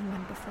about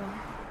anyone before.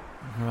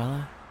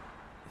 Morella,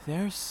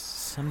 there's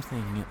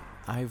something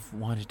I've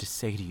wanted to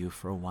say to you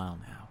for a while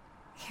now.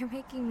 You're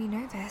making me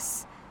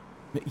nervous.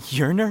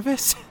 You're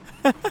nervous?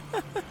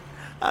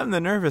 I'm the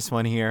nervous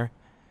one here.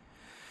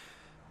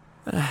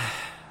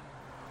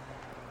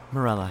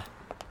 Morella,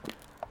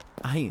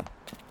 I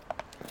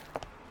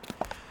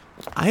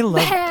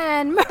love...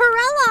 Ben,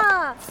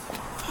 Marilla!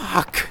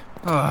 Fuck!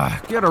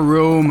 Get a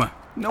room.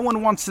 No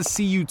one wants to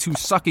see you two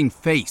sucking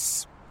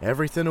face.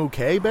 Everything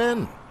okay,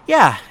 Ben?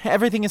 Yeah,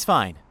 everything is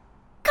fine.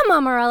 Come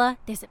on, Marilla.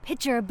 There's a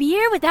pitcher of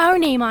beer with our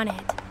name on it.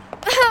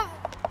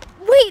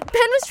 Wait,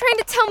 Ben was trying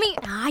to tell me...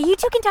 You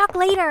two can talk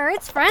later.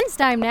 It's friends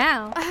time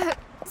now.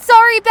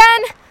 Sorry,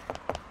 Ben.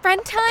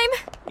 Friend time?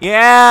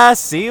 Yeah,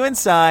 see you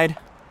inside.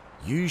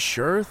 You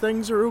sure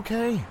things are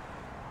okay?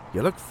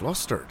 You look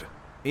flustered.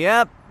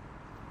 Yep,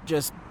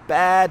 just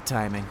bad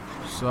timing.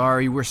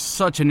 Sorry, we're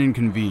such an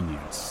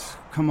inconvenience.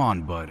 Come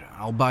on, bud.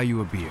 I'll buy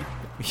you a beer.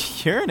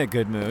 You're in a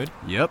good mood.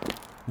 Yep.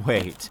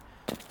 Wait,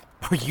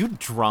 are you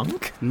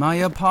drunk? My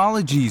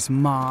apologies,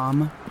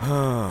 Mom.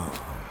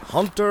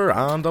 Hunter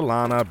and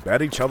Alana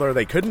bet each other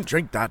they couldn't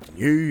drink that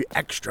new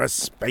extra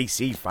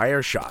spicy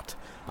fire shot.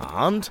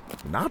 And,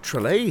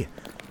 naturally,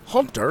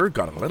 Hunter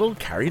got a little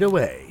carried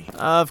away.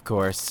 Of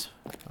course.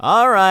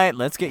 All right,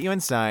 let's get you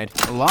inside.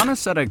 Alana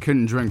said I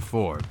couldn't drink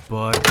 4,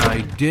 but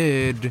I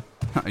did.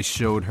 I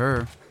showed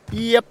her.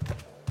 Yep,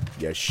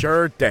 you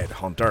sure did,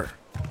 Hunter.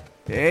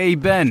 Hey,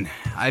 Ben,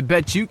 I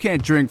bet you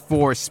can't drink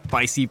 4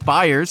 spicy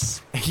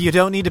fires. You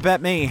don't need to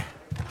bet me.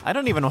 I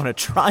don't even want to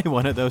try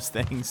one of those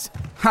things.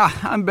 Ha,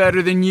 I'm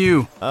better than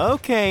you.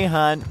 Okay,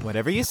 hun,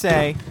 whatever you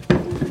say.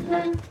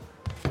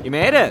 You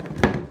made it.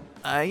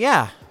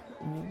 Yeah.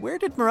 Where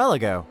did Morella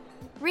go?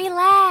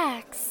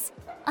 Relax.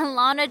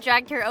 Alana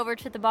dragged her over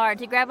to the bar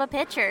to grab a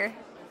pitcher.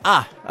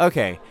 Ah,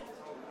 okay.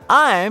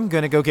 I'm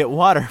gonna go get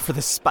water for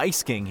the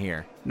Spice King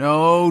here.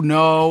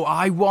 No,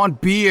 I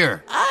want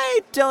beer.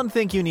 I don't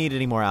think you need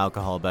any more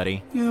alcohol,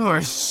 buddy.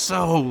 You're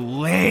so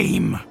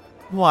lame.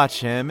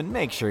 Watch him and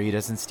make sure he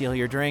doesn't steal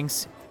your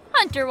drinks.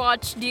 Hunter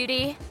watch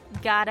duty.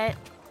 Got it.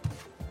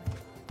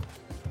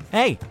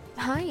 Hey,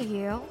 Hi,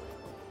 you.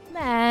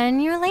 Ben,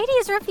 your lady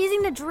is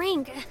refusing to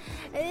drink.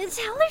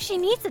 Tell her she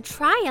needs to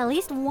try at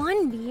least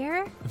one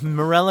beer.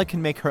 Morella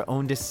can make her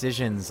own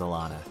decisions,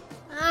 Alana.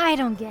 I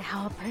don't get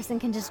how a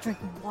person can just drink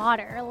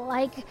water.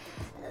 Like,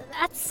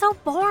 that's so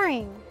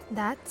boring.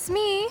 That's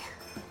me.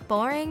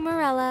 Boring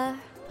Morella.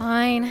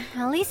 Fine,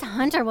 at least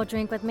Hunter will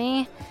drink with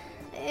me.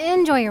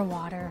 Enjoy your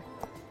water.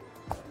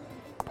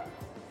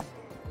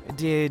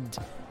 Did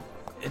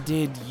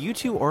you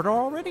two order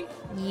already?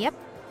 Yep.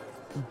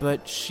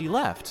 but she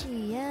left.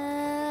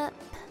 Yep.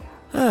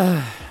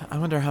 I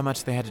wonder how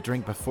much they had to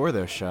drink before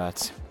those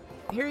shots.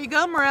 Here you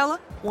go, Morella.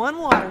 1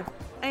 water.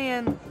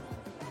 And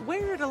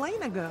where did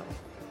Elena go?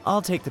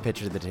 I'll take the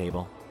picture to the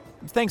table.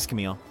 Thanks,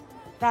 Camille.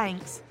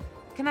 Thanks.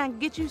 Can I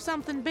get you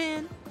something,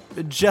 Ben?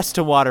 Just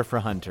a water for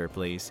Hunter,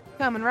 please.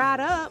 Coming right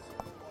up.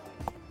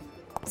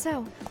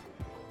 So,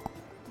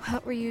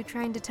 what were you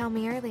trying to tell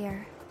me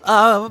earlier?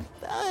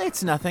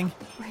 It's nothing.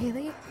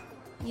 Really?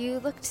 You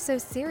looked so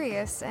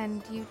serious,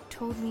 and you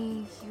told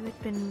me you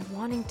had been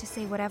wanting to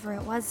say whatever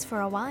it was for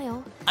a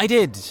while. I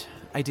did.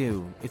 I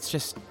do. It's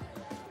just...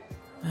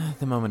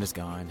 the moment is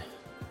gone.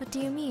 What do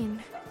you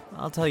mean?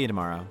 I'll tell you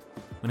tomorrow,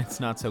 when it's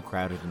not so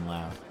crowded and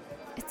loud.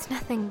 It's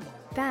nothing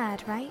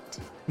bad, right?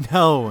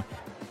 No.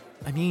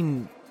 I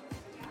mean,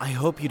 I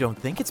hope you don't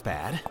think it's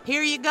bad.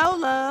 Here you go,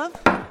 love.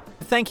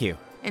 Thank you.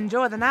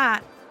 Enjoy the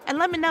night. And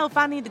let me know if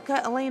I need to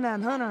cut Elena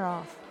and Hunter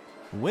off.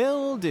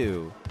 Will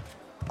do.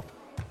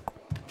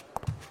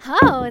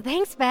 Oh,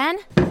 thanks, Ben.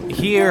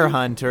 Here,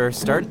 Hunter,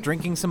 start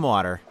drinking some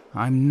water.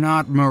 I'm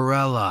not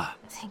Morella.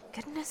 Thank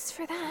goodness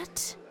for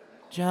that.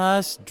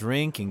 Just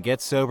drink and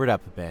get sobered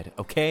up a bit,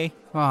 okay?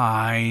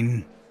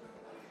 Fine.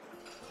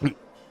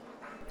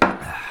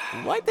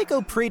 Why'd they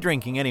go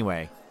pre-drinking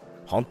anyway?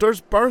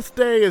 Hunter's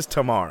birthday is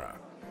tomorrow.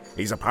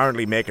 He's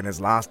apparently making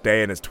his last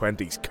day in his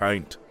 20s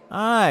count.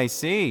 I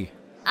see.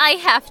 I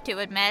have to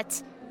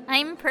admit,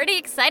 I'm pretty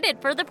excited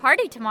for the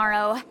party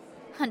tomorrow.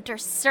 Hunter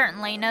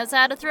certainly knows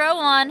how to throw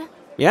one.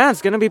 Yeah,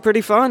 it's gonna be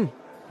pretty fun.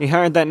 He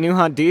hired that new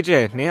hot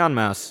DJ, Neon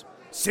Mouse.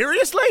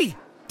 Seriously?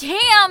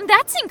 Damn,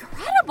 that's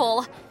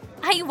incredible.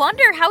 I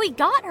wonder how he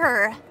got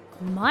her.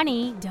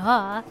 Money,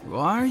 duh.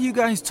 Why are you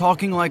guys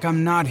talking like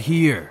I'm not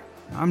here?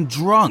 I'm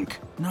drunk,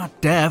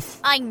 not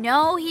deaf. I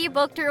know he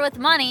booked her with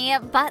money,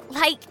 but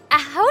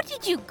how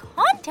did you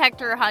contact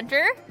her,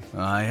 Hunter?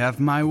 I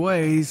have my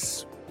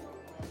ways.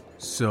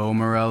 So,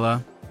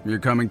 Morella, you're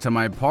coming to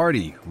my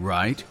party,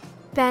 right?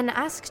 Ben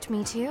asked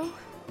me to.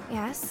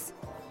 Yes.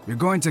 You're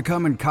going to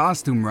come in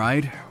costume,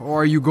 right?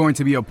 Or are you going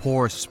to be a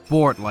poor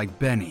sport like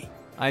Benny?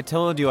 I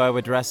told you I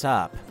would dress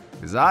up.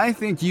 'Cause I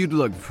think you'd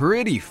look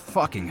pretty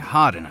fucking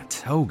hot in a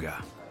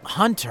toga.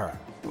 Hunter,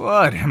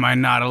 What, am I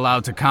not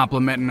allowed to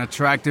compliment an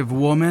attractive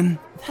woman?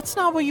 that's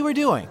not what you were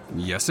doing.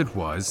 Yes, it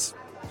was.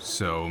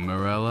 So,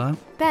 Morella?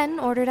 Ben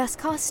ordered us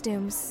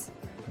costumes.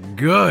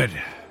 Good.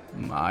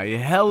 My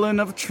Helen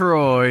of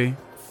Troy.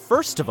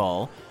 First of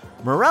all,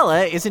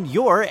 Morella isn't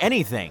your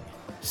anything.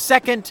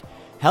 Second,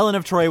 Helen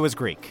of Troy was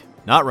Greek,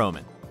 not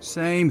Roman.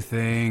 Same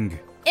thing.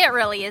 It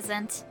really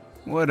isn't.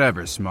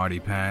 Whatever, smarty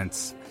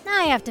pants.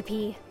 I have to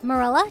pee.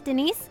 Marilla,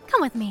 Denise,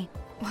 come with me.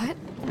 What?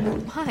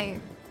 Why?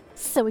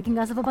 So we can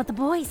gossip about the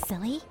boys,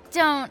 silly.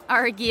 Don't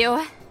argue.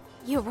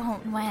 You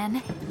won't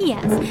win.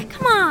 Yes,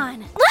 come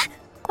on.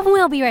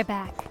 We'll be right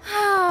back.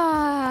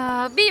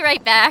 Be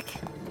right back.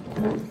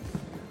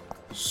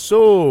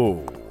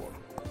 So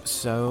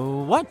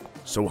What?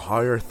 So how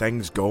are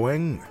things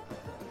going?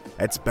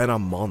 It's been a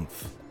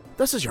month.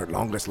 This is your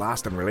longest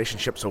lasting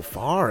relationship so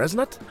far, isn't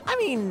it? I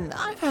mean,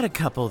 I've had a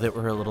couple that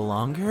were a little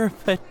longer,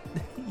 but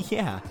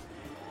yeah.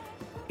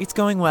 It's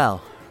going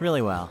well,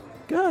 really well.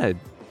 Good.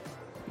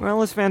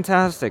 Morella's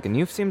fantastic, and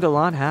you've seemed a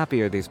lot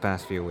happier these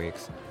past few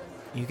weeks.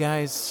 You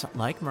guys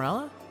like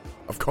Morella?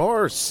 Of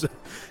course.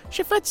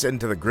 She fits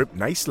into the group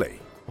nicely.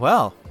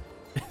 Well,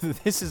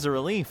 this is a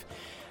relief.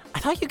 I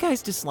thought you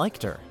guys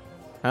disliked her.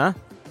 Huh?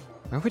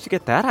 Where would you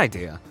get that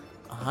idea?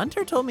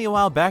 Hunter told me a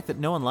while back that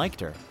no one liked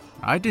her.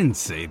 I didn't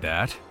say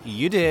that.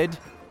 You did.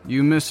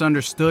 You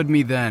misunderstood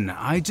me then.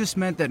 I just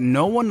meant that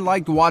no one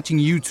liked watching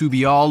you two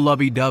be all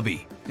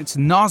lovey-dovey. It's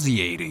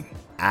nauseating.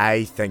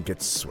 I think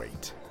it's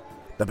sweet.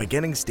 The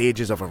beginning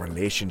stages of a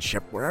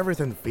relationship where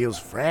everything feels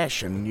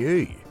fresh and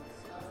new.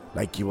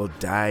 Like you will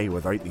die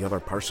without the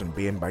other person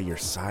being by your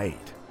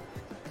side.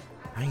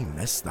 I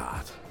miss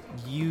that.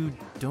 You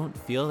don't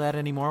feel that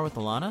anymore with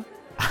Alana?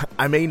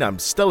 I mean, I'm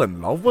still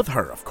in love with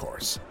her, of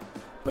course.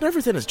 But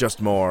everything is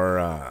just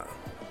more,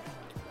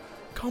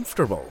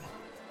 comfortable.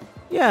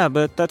 Yeah,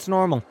 but that's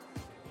normal.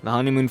 The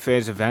honeymoon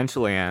phase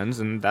eventually ends,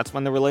 and that's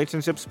when the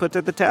relationship's put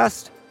to the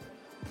test.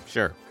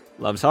 Sure,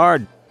 love's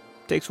hard.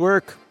 Takes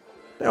work.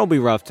 There'll be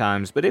rough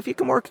times, but if you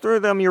can work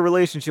through them, your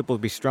relationship will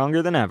be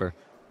stronger than ever.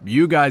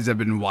 You guys have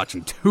been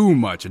watching too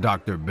much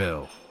Dr.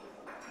 Bill.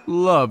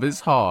 Love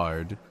is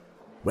hard.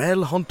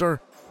 Well,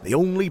 Hunter, the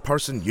only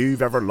person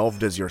you've ever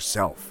loved is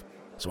yourself.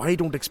 So I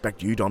don't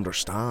expect you to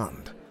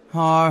understand.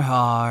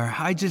 Har.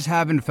 I just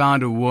haven't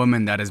found a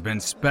woman that has been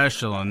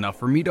special enough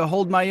for me to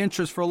hold my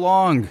interest for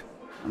long.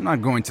 I'm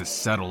not going to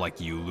settle like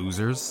you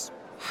losers.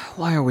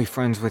 Why are we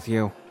friends with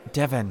you?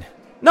 Devin.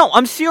 No,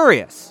 I'm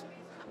serious.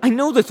 I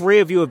know the three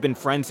of you have been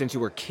friends since you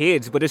were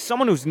kids, but as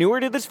someone who's newer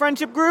to this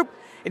friendship group,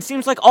 it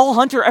seems like all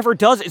Hunter ever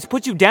does is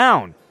put you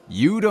down.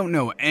 You don't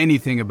know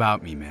anything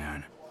about me,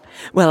 man.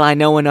 Well, I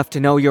know enough to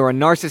know you're a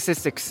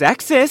narcissistic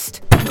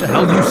sexist. What the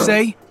hell you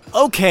say?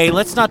 Okay,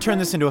 let's not turn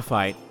this into a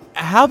fight.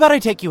 How about I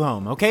take you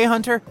home, okay,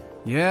 Hunter?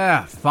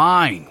 Yeah,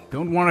 fine.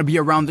 Don't want to be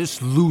around this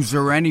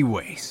loser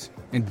anyways.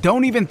 And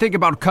don't even think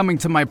about coming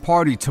to my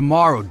party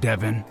tomorrow,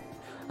 Devin.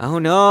 Oh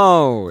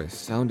no,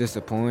 so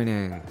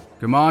disappointing.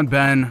 Come on,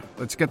 Ben.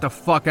 Let's get the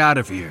fuck out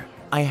of here.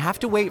 I have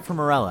to wait for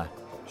Morella.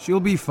 She'll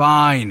be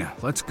fine.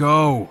 Let's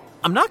go.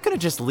 I'm not gonna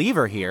just leave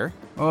her here.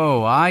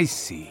 Oh, I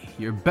see.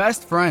 Your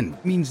best friend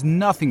means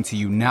nothing to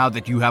you now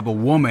that you have a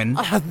woman.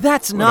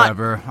 That's not...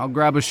 Whatever, I'll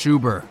grab a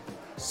Schuber.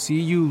 See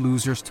you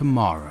losers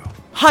tomorrow.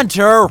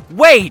 Hunter,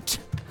 wait!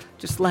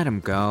 Just let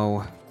him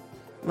go.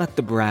 Let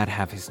the brat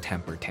have his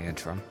temper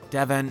tantrum.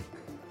 Devin,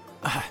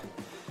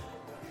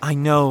 I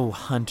know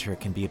Hunter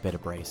can be a bit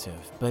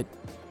abrasive, but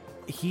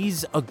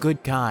he's a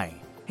good guy.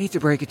 Hate to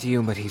break it to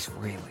you, but he's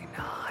really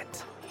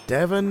not.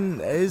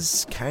 Devin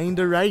is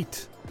kinda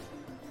right.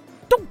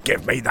 Don't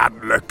give me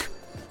that look.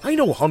 I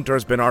know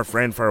Hunter's been our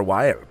friend for a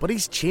while, but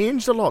he's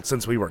changed a lot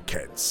since we were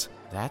kids.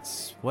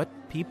 That's what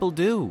people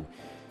do.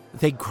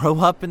 They grow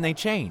up and they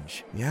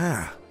change.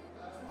 Yeah,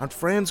 and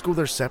friends go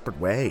their separate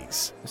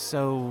ways.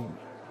 So,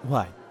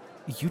 what?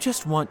 You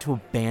just want to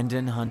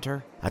abandon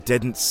Hunter? I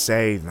didn't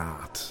say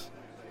that.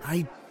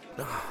 I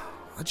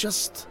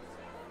just...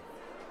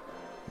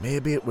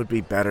 Maybe it would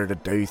be better to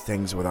do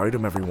things without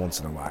him every once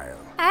in a while.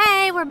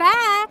 Hey, we're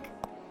back.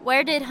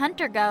 Where did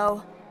Hunter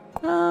go?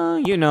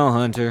 You know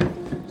Hunter.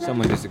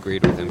 Someone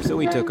disagreed with him, so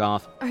he took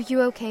off. Are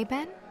you okay,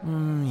 Ben?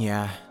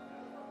 Yeah.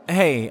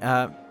 Hey,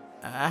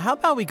 how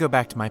about we go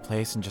back to my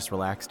place and just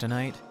relax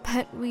tonight?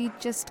 But we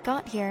just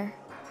got here.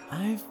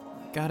 I've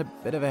got a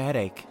bit of a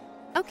headache.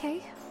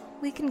 Okay,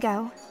 we can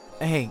go.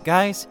 Hey,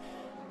 guys,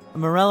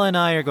 Morella and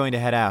I are going to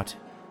head out.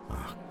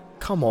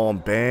 Come on,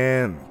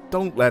 Ben.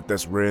 Don't let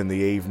this ruin the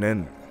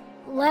evening.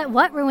 Let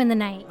what ruin the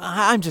night?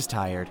 I'm just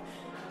tired.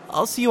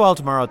 I'll see you all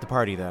tomorrow at the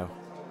party, though.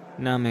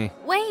 Not me.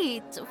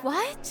 Wait,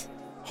 what?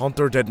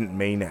 Hunter didn't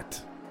mean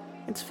it.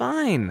 It's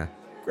fine.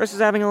 Chris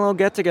is having a little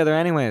get-together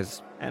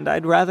anyways, and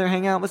I'd rather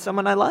hang out with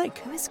someone I like.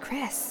 Who is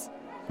Chris?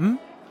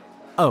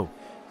 Oh,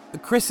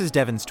 Chris is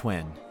Devin's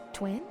twin.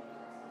 Twin?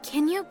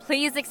 Can you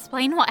please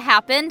explain what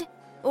happened?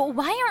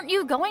 Why aren't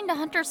you going to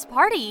Hunter's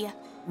party?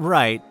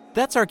 Right,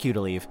 that's our cue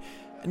to leave.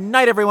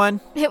 Night,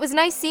 everyone. It was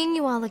nice seeing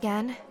you all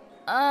again.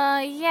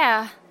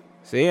 Yeah.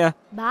 See ya.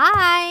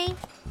 Bye.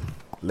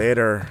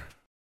 Later.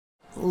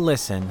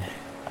 Listen,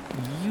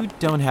 you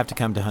don't have to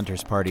come to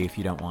Hunter's party if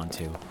you don't want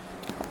to.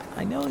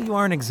 I know you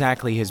aren't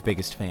exactly his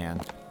biggest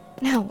fan.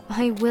 No,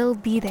 I will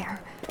be there.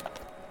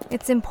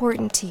 It's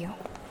important to you,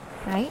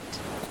 right?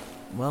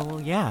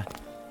 Well, yeah,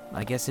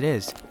 I guess it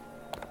is.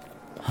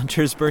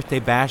 Hunter's birthday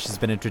bash has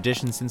been a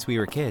tradition since we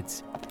were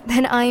kids.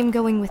 Then I am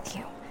going with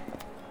you.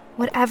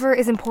 Whatever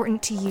is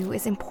important to you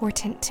is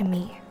important to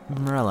me.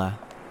 Morella,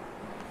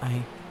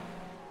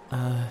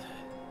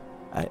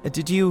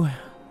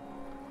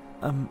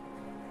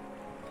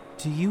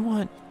 do you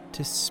want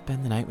to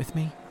spend the night with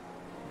me?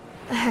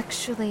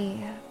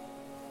 Actually,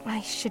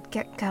 I should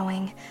get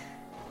going.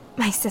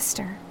 My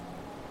sister,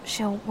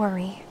 she'll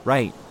worry.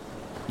 Right,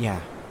 yeah.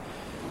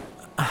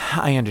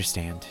 I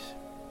understand.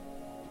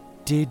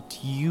 Did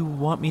you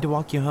want me to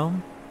walk you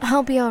home?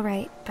 I'll be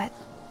alright, but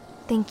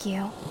thank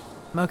you.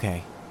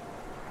 Okay.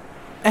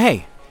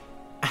 Hey,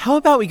 how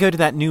about we go to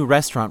that new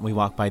restaurant we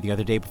walked by the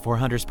other day before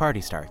Hunter's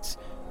party starts?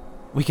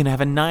 We can have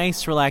a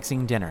nice,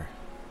 relaxing dinner.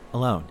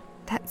 Alone.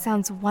 That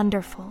sounds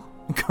wonderful.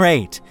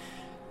 Great.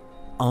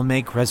 I'll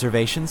make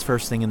reservations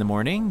first thing in the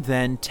morning,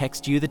 then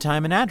text you the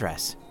time and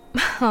address.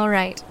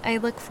 Alright, I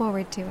look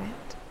forward to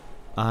it.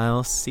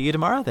 I'll see you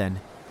tomorrow then.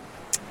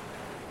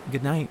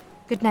 Good night.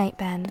 Good night,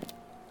 Ben.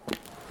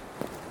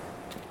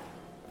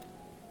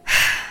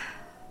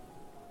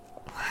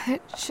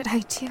 What should I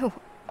do?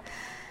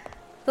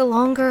 The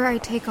longer I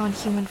take on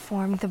human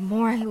form, the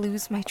more I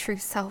lose my true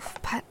self,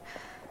 but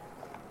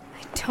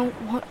I don't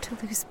want to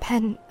lose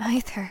Ben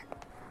either.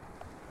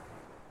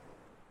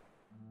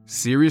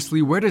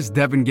 Seriously, where does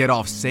Devin get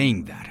off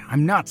saying that?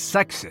 I'm not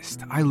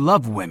sexist. I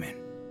love women.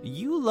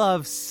 You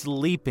love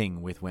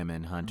sleeping with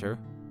women, Hunter.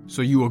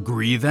 So you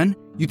agree then?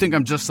 You think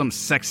I'm just some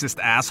sexist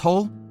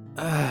asshole?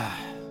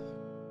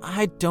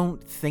 I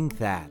don't think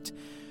that.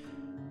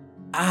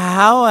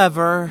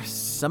 However,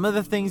 some of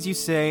the things you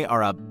say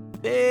are a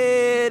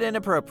bit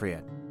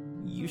inappropriate.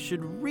 You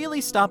should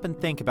really stop and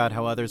think about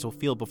how others will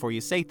feel before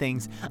you say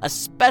things,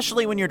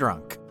 especially when you're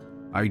drunk.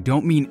 I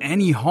don't mean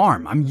any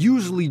harm. I'm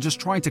usually just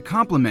trying to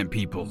compliment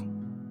people.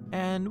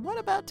 And what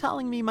about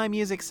telling me my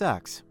music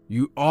sucks?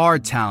 You are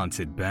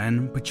talented,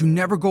 Ben, but you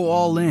never go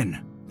all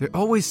in. There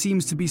always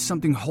seems to be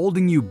something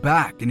holding you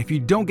back, and if you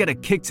don't get a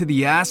kick to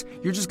the ass,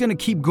 you're just gonna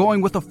keep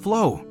going with the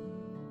flow.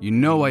 You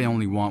know I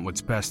only want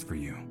what's best for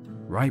you.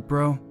 Right,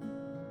 bro?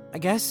 I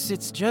guess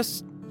it's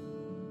just...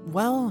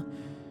 well...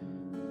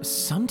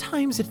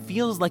 sometimes it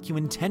feels like you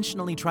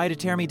intentionally try to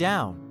tear me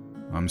down.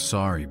 I'm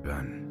sorry,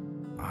 Ben.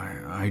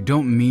 I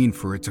don't mean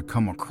for it to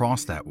come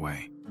across that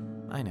way.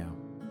 I know.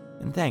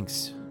 And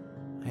thanks.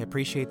 I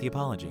appreciate the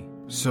apology.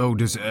 So,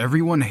 does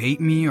everyone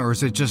hate me, or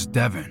is it just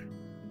Devin?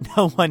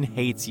 No one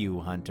hates you,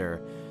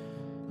 Hunter.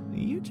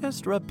 You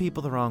just rub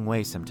people the wrong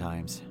way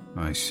sometimes.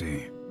 I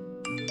see.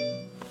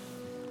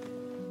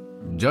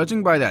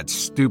 Judging by that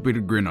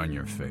stupid grin on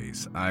your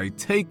face, I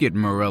take it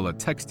Morella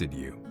texted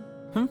you.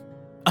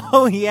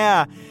 Oh,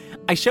 yeah.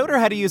 I showed her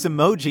how to use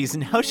emojis,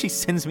 and now she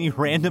sends me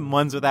random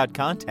ones without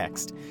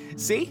context.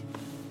 See?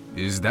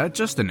 Is that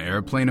just an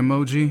airplane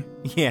emoji?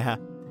 Yeah.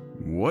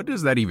 What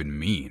does that even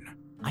mean?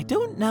 I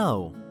don't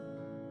know.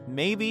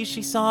 Maybe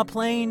she saw a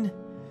plane?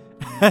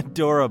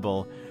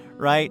 Adorable,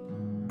 right?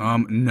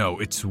 No,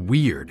 it's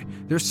weird.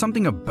 There's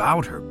something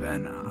about her,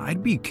 Ben.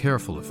 I'd be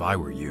careful if I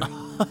were you.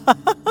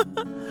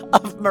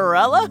 Of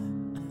Morella?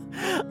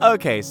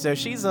 Okay, so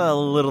she's a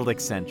little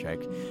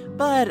eccentric,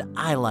 but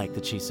I like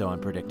that she's so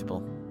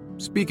unpredictable.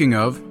 Speaking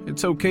of,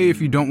 it's okay if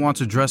you don't want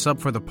to dress up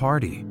for the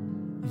party.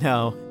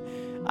 No,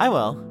 I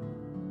will.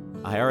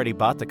 I already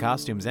bought the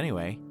costumes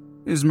anyway.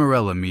 Is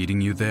Morella meeting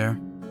you there?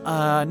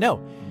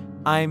 No.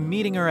 I'm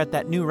meeting her at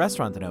that new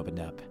restaurant that opened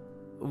up.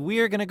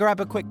 We're gonna grab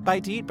a quick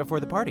bite to eat before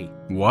the party.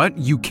 What?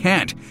 You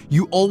can't.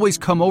 You always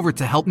come over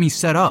to help me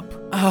set up.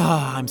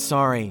 I'm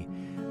sorry.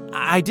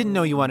 I didn't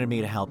know you wanted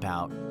me to help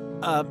out.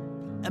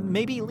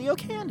 Maybe Leo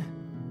can?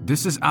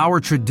 This is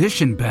our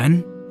tradition,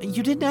 Ben.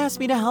 You didn't ask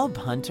me to help,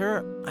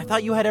 Hunter. I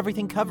thought you had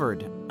everything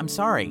covered. I'm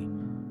sorry.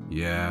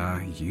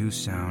 Yeah, you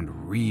sound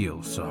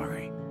real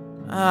sorry.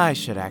 I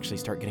should actually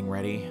start getting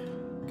ready.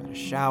 Gotta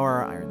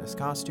shower, iron this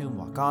costume,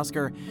 walk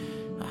Oscar.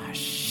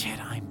 Shit,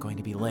 I'm going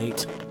to be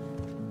late.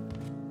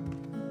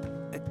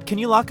 Can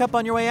you lock up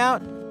on your way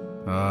out?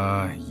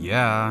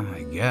 Yeah,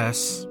 I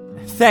guess.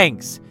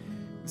 Thanks.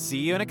 See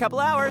you in a couple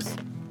hours.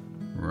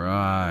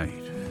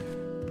 Right.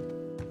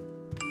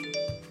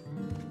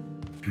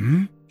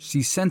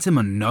 She sent him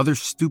another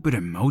stupid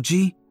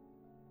emoji?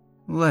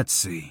 Let's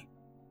see.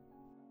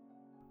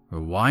 A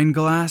wine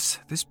glass?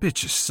 This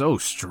bitch is so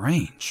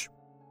strange.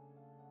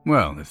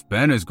 Well, if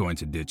Ben is going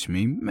to ditch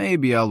me,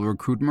 maybe I'll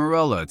recruit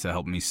Morella to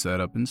help me set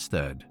up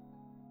instead.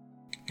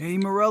 Hey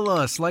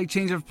Morella, slight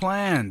change of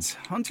plans.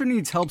 Hunter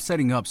needs help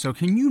setting up, so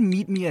can you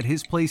meet me at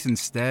his place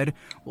instead?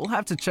 We'll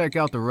have to check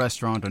out the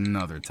restaurant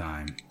another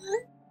time.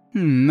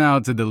 Now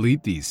to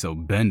delete these so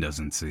Ben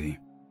doesn't see.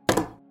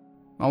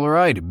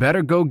 Alright,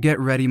 better go get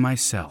ready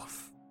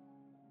myself.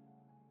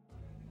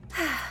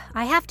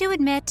 I have to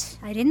admit,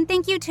 I didn't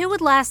think you two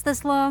would last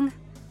this long.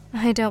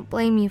 I don't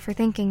blame you for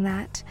thinking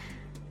that.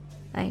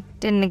 I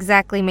didn't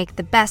exactly make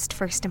the best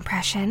first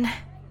impression.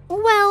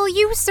 Well,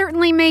 you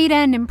certainly made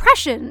an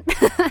impression.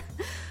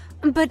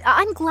 But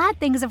I'm glad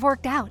things have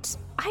worked out.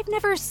 I've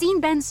never seen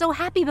Ben so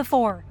happy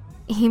before.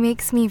 He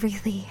makes me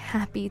really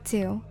happy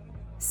too.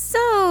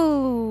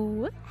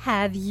 So,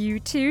 have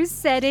you two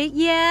said it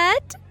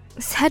yet?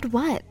 Said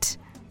what?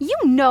 You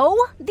know,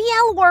 the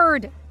L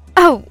word.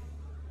 Oh,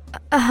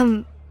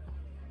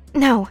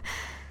 no.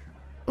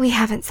 We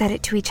haven't said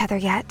it to each other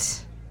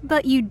yet.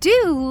 But you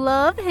do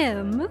love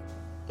him.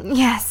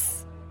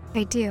 Yes,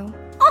 I do.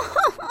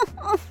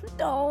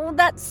 Oh,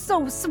 that's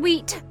so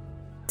sweet.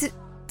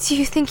 Do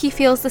you think he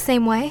feels the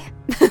same way?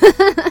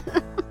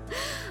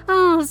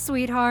 Oh,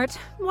 sweetheart,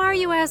 why are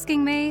you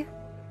asking me?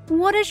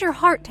 What does your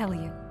heart tell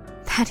you?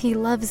 That he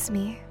loves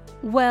me.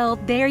 Well,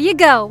 there you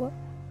go.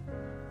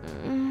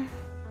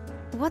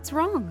 What's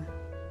wrong?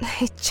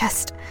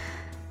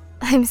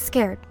 I'm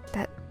scared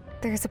that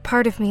there's a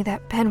part of me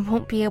that Ben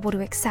won't be able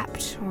to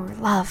accept or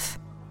love.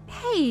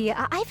 Hey,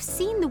 I've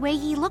seen the way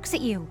he looks at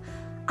you.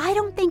 I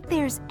don't think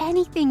there's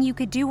anything you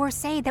could do or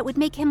say that would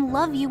make him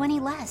love you any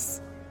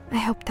less. I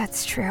hope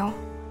that's true.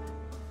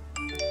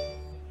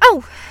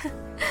 Oh!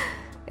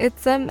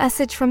 It's a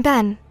message from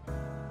Ben.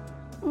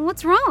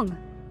 What's wrong?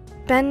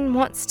 Ben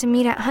wants to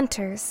meet at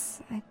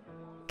Hunter's. I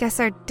guess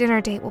our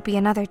dinner date will be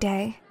another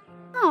day.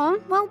 Oh,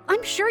 well,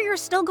 I'm sure you're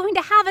still going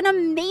to have an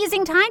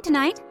amazing time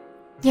tonight.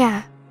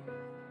 Yeah.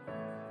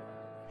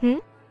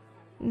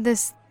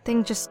 This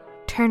thing just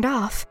turned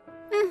off.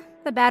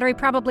 The battery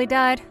probably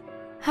died.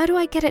 How do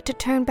I get it to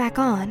turn back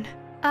on?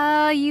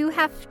 You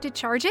have to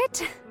charge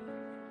it?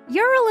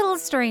 You're a little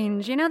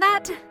strange, you know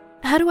that?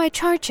 How do I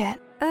charge it?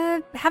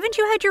 Haven't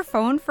you had your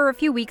phone for a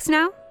few weeks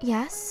now?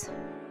 Yes.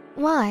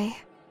 Why?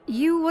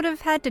 You would have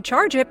had to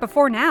charge it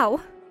before now.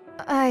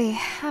 I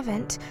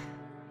haven't.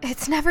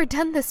 It's never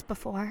done this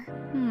before.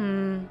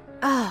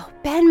 Oh,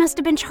 Ben must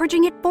have been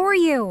charging it for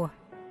you.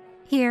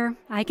 Here,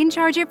 I can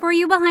charge it for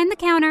you behind the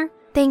counter.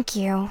 Thank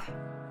you.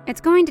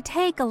 It's going to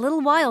take a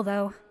little while,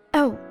 though.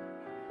 Oh,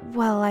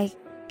 well, I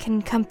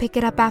can come pick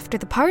it up after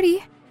the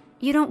party.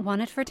 You don't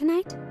want it for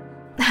tonight?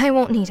 I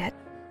won't need it.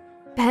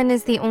 Ben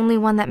is the only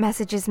one that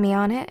messages me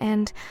on it,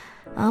 and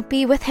I'll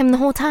be with him the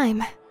whole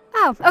time.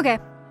 Oh, okay.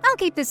 I'll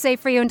keep this safe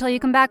for you until you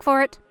come back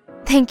for it.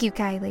 Thank you,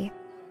 Kylie.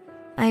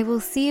 I will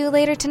see you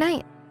later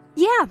tonight.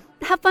 Yeah,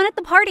 have fun at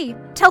the party.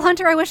 Tell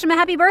Hunter I wish him a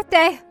happy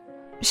birthday.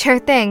 Sure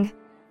thing.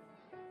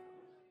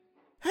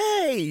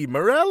 Hey,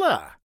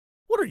 Morella!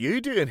 What are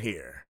you doing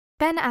here?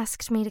 Ben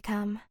asked me to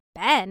come.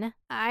 Ben?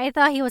 I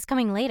thought he was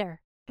coming later.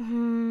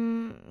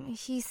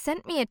 He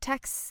sent me a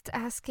text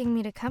asking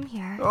me to come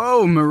here.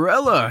 Oh,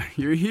 Morella,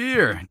 you're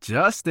here.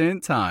 Just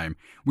in time.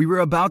 We were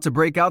about to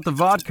break out the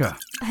vodka.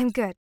 I'm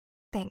good.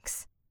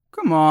 Thanks.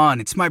 Come on,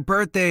 it's my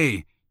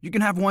birthday. You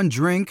can have one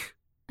drink.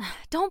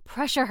 Don't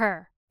pressure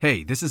her.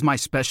 Hey, this is my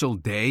special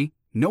day.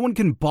 No one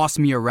can boss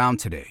me around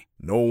today.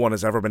 No one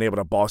has ever been able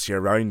to boss you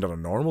around on a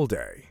normal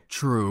day.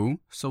 True,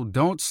 so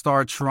don't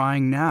start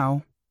trying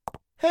now.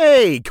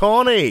 Hey,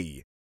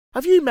 Connie!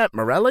 Have you met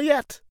Morella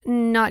yet?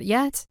 Not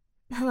yet.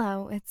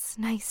 Hello, it's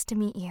nice to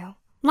meet you.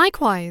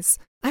 Likewise.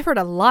 I've heard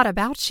a lot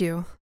about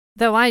you.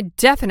 Though I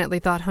definitely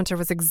thought Hunter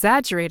was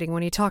exaggerating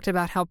when he talked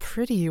about how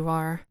pretty you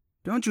are.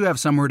 Don't you have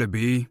somewhere to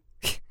be?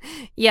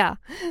 Yeah,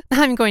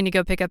 I'm going to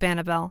go pick up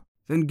Annabelle.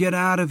 Then get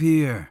out of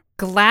here.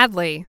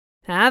 Gladly.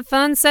 Have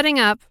fun setting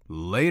up.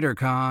 Later,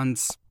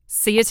 Cons.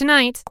 See you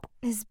tonight.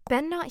 Is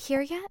Ben not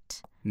here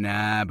yet?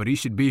 Nah, but he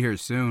should be here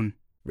soon.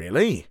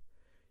 Really?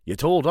 You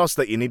told us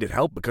that you needed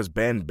help because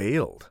Ben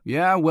bailed.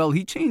 Yeah, well,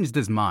 he changed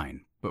his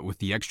mind. But with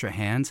the extra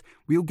hands,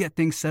 we'll get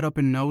things set up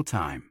in no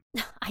time.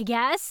 I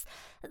guess.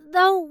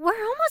 Though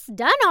we're almost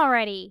done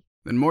already.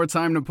 Then more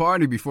time to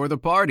party before the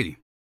party.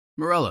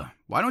 Morella,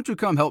 why don't you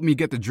come help me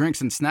get the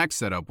drinks and snacks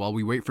set up while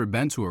we wait for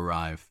Ben to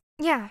arrive?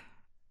 Yeah,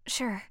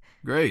 sure.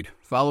 Great.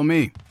 Follow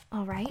me.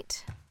 All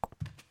right.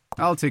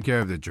 I'll take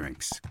care of the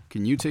drinks.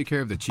 Can you take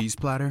care of the cheese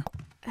platter?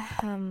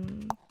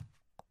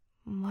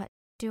 What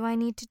do I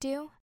need to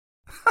do?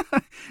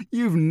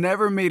 You've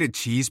never made a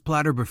cheese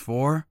platter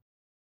before?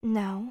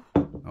 No.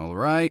 All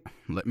right,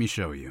 let me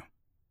show you.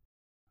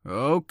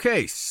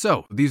 Okay,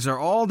 so these are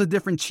all the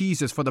different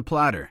cheeses for the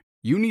platter.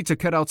 You need to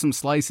cut out some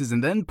slices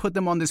and then put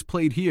them on this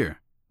plate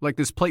here, like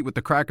this plate with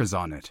the crackers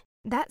on it.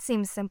 That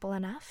seems simple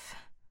enough.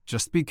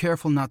 Just be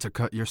careful not to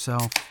cut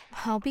yourself.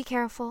 I'll be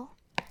careful.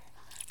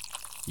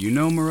 You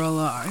know,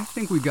 Morella, I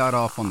think we got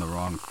off on the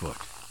wrong foot.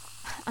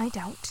 I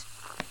don't.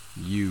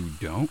 You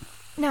don't?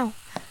 No.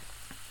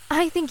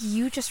 I think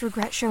you just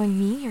regret showing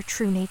me your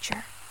true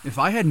nature. If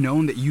I had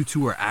known that you two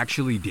were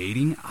actually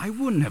dating, I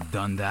wouldn't have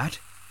done that.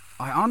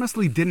 I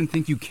honestly didn't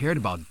think you cared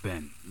about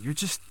Ben. You're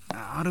just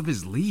out of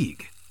his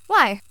league.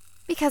 Why?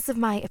 Because of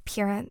my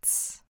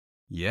appearance.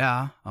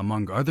 Yeah,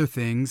 among other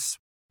things.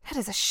 That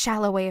is a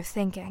shallow way of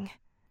thinking.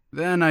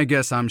 Then I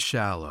guess I'm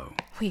shallow.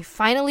 We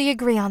finally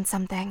agree on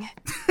something.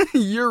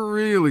 You're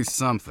really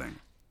something.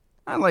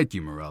 I like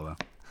you, Morella.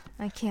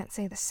 I can't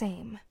say the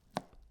same.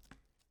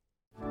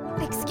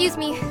 Excuse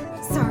me.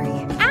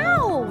 Sorry.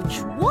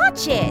 Ouch!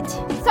 Watch it!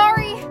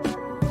 Sorry!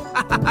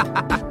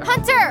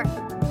 Hunter!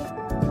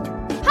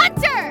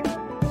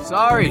 Hunter!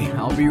 Sorry,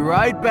 I'll be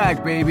right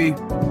back, baby.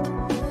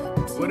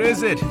 What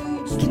is it?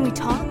 Can we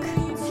talk?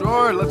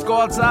 Sure, let's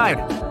go outside.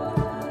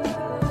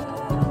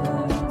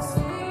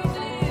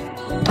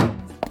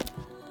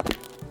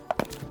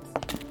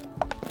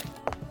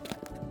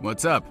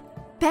 What's up?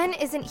 Ben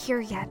isn't here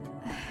yet.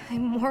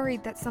 I'm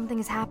worried that something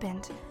has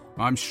happened.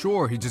 I'm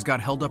sure he just got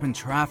held up in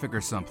traffic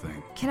or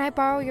something. Can I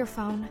borrow your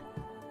phone?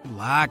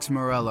 Relax,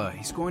 Morella.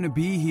 He's going to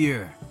be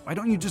here. Why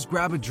don't you just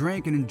grab a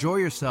drink and enjoy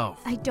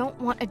yourself? I don't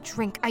want a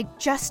drink. I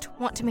just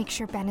want to make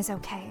sure Ben is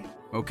okay.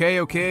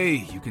 Okay.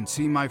 You can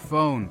see my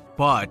phone,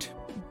 but...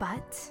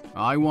 But?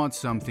 I want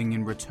something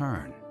in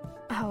return.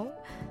 Oh?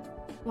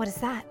 What is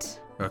that?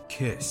 A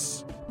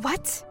kiss.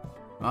 What?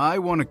 I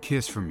want a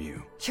kiss from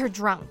you. You're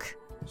drunk.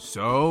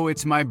 So,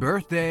 it's my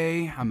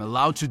birthday. I'm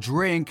allowed to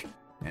drink.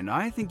 And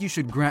I think you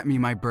should grant me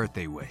my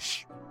birthday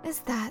wish.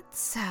 Is that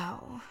so?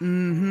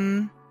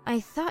 Mm-hmm. I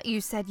thought you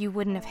said you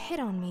wouldn't have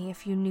hit on me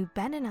if you knew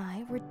Ben and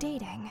I were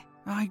dating.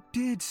 I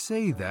did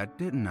say that,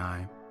 didn't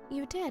I?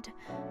 You did.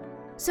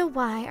 So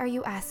why are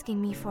you asking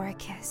me for a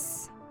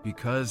kiss?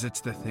 Because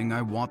it's the thing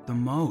I want the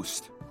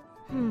most.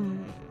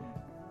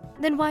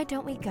 Then why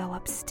don't we go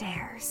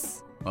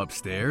upstairs?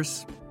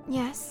 Upstairs?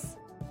 Yes.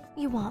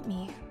 You want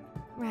me,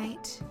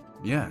 right?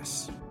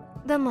 Yes.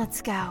 Then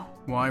let's go.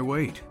 Why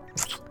wait?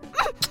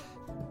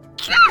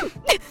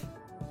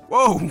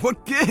 Whoa,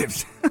 what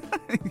gives?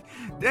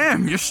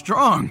 Damn, you're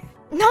strong.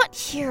 Not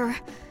here.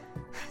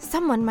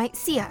 Someone might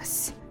see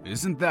us.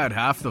 Isn't that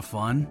half the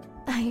fun?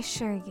 I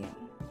assure you,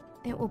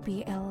 it will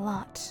be a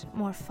lot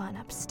more fun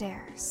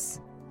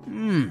upstairs.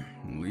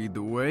 Lead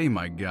the way,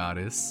 my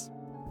goddess.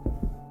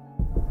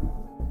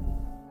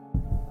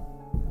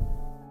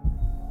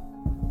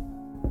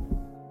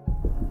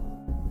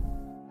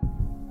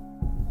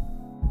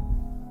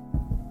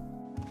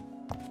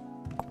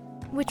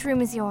 Which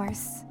room is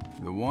yours?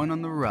 The one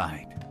on the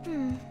right.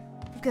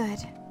 Good.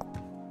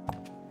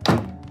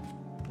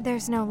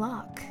 There's no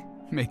lock.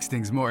 Makes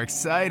things more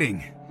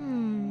exciting.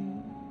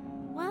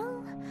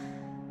 Well,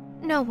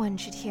 no one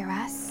should hear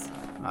us.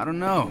 I don't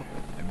know.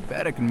 I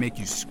bet I can make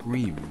you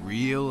scream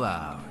real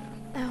loud.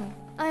 Oh,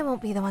 I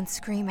won't be the one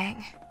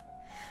screaming.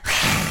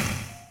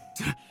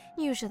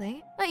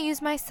 Usually, I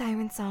use my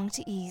siren song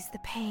to ease the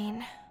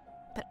pain.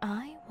 But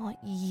I want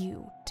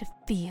you to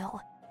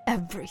feel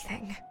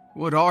everything.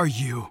 What are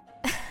you?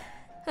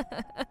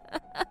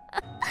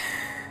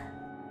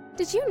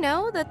 Did you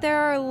know that there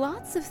are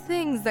lots of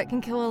things that can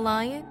kill a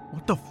lion?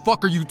 What the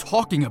fuck are you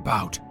talking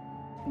about?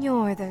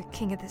 You're the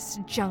king of this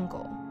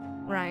jungle,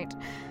 right?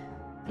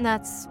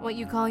 That's what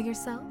you call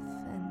yourself?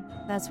 And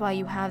that's why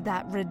you have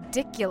that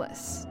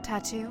ridiculous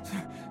tattoo?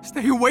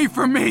 Stay away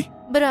from me!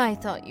 But I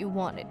thought you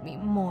wanted me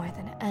more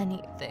than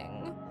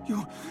anything.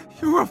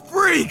 You're a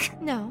freak!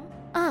 No,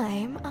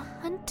 I'm a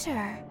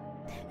hunter.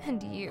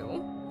 And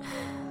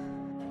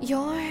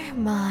you're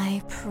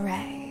my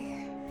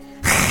prey.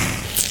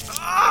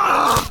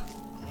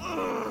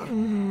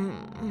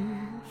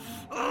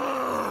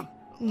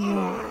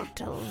 You're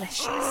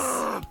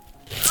delicious.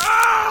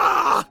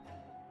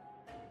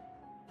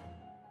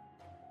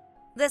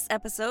 This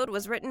episode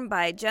was written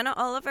by Jenna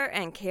Oliver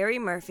and Carrie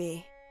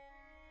Murphy,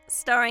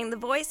 starring the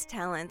voice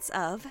talents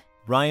of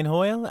Ryan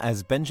Hoyle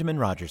as Benjamin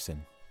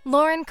Rogerson,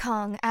 Lauren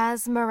Kong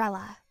as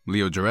Morella,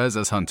 Leo Jerez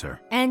as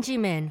Hunter, Angie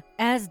Min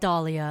as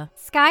Dahlia,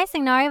 Sky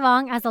Singnari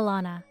Wong as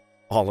Alana,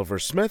 Oliver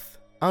Smith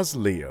as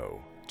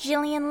Leo,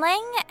 Jillian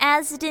Lang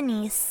as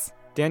Denise,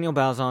 Daniel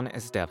Balzon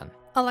as Devon,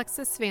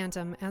 Alexis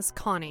Phantom as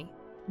Connie,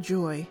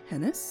 Joy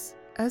Hennis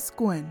as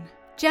Gwen,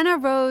 Jenna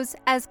Rose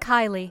as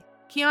Kylie,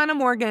 Kiana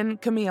Morgan,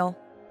 Camille.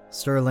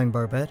 Sterling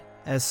Barbette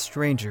as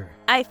Stranger,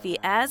 Ify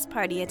as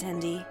party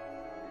attendee.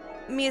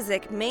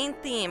 Music, main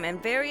theme,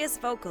 and various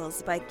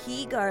vocals by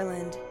Key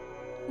Garland.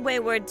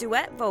 Wayward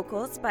duet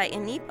vocals by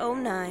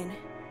Anip09.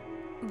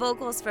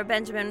 Vocals for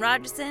Benjamin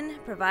Rogerson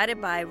provided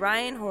by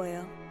Ryan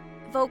Hoyle.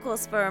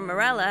 Vocals for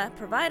Morella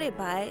provided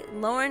by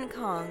Lauren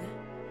Kong.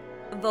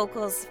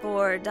 Vocals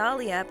for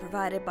Dahlia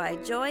provided by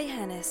Joy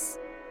Hennis.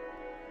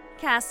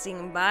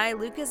 Casting by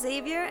Luca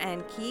Xavier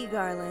and Key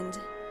Garland.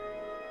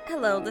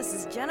 Hello, this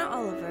is Jenna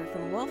Oliver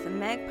from Wolf and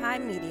Magpie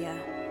Media.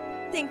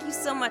 Thank you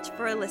so much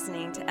for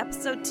listening to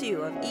Episode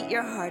 2 of Eat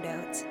Your Heart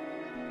Out.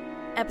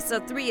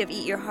 Episode 3 of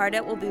Eat Your Heart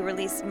Out will be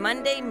released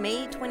Monday,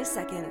 May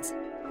 22nd.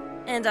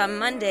 And on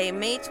Monday,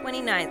 May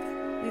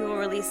 29th, we will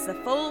release the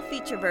full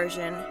feature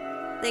version.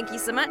 Thank you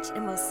so much,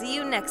 and we'll see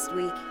you next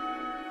week.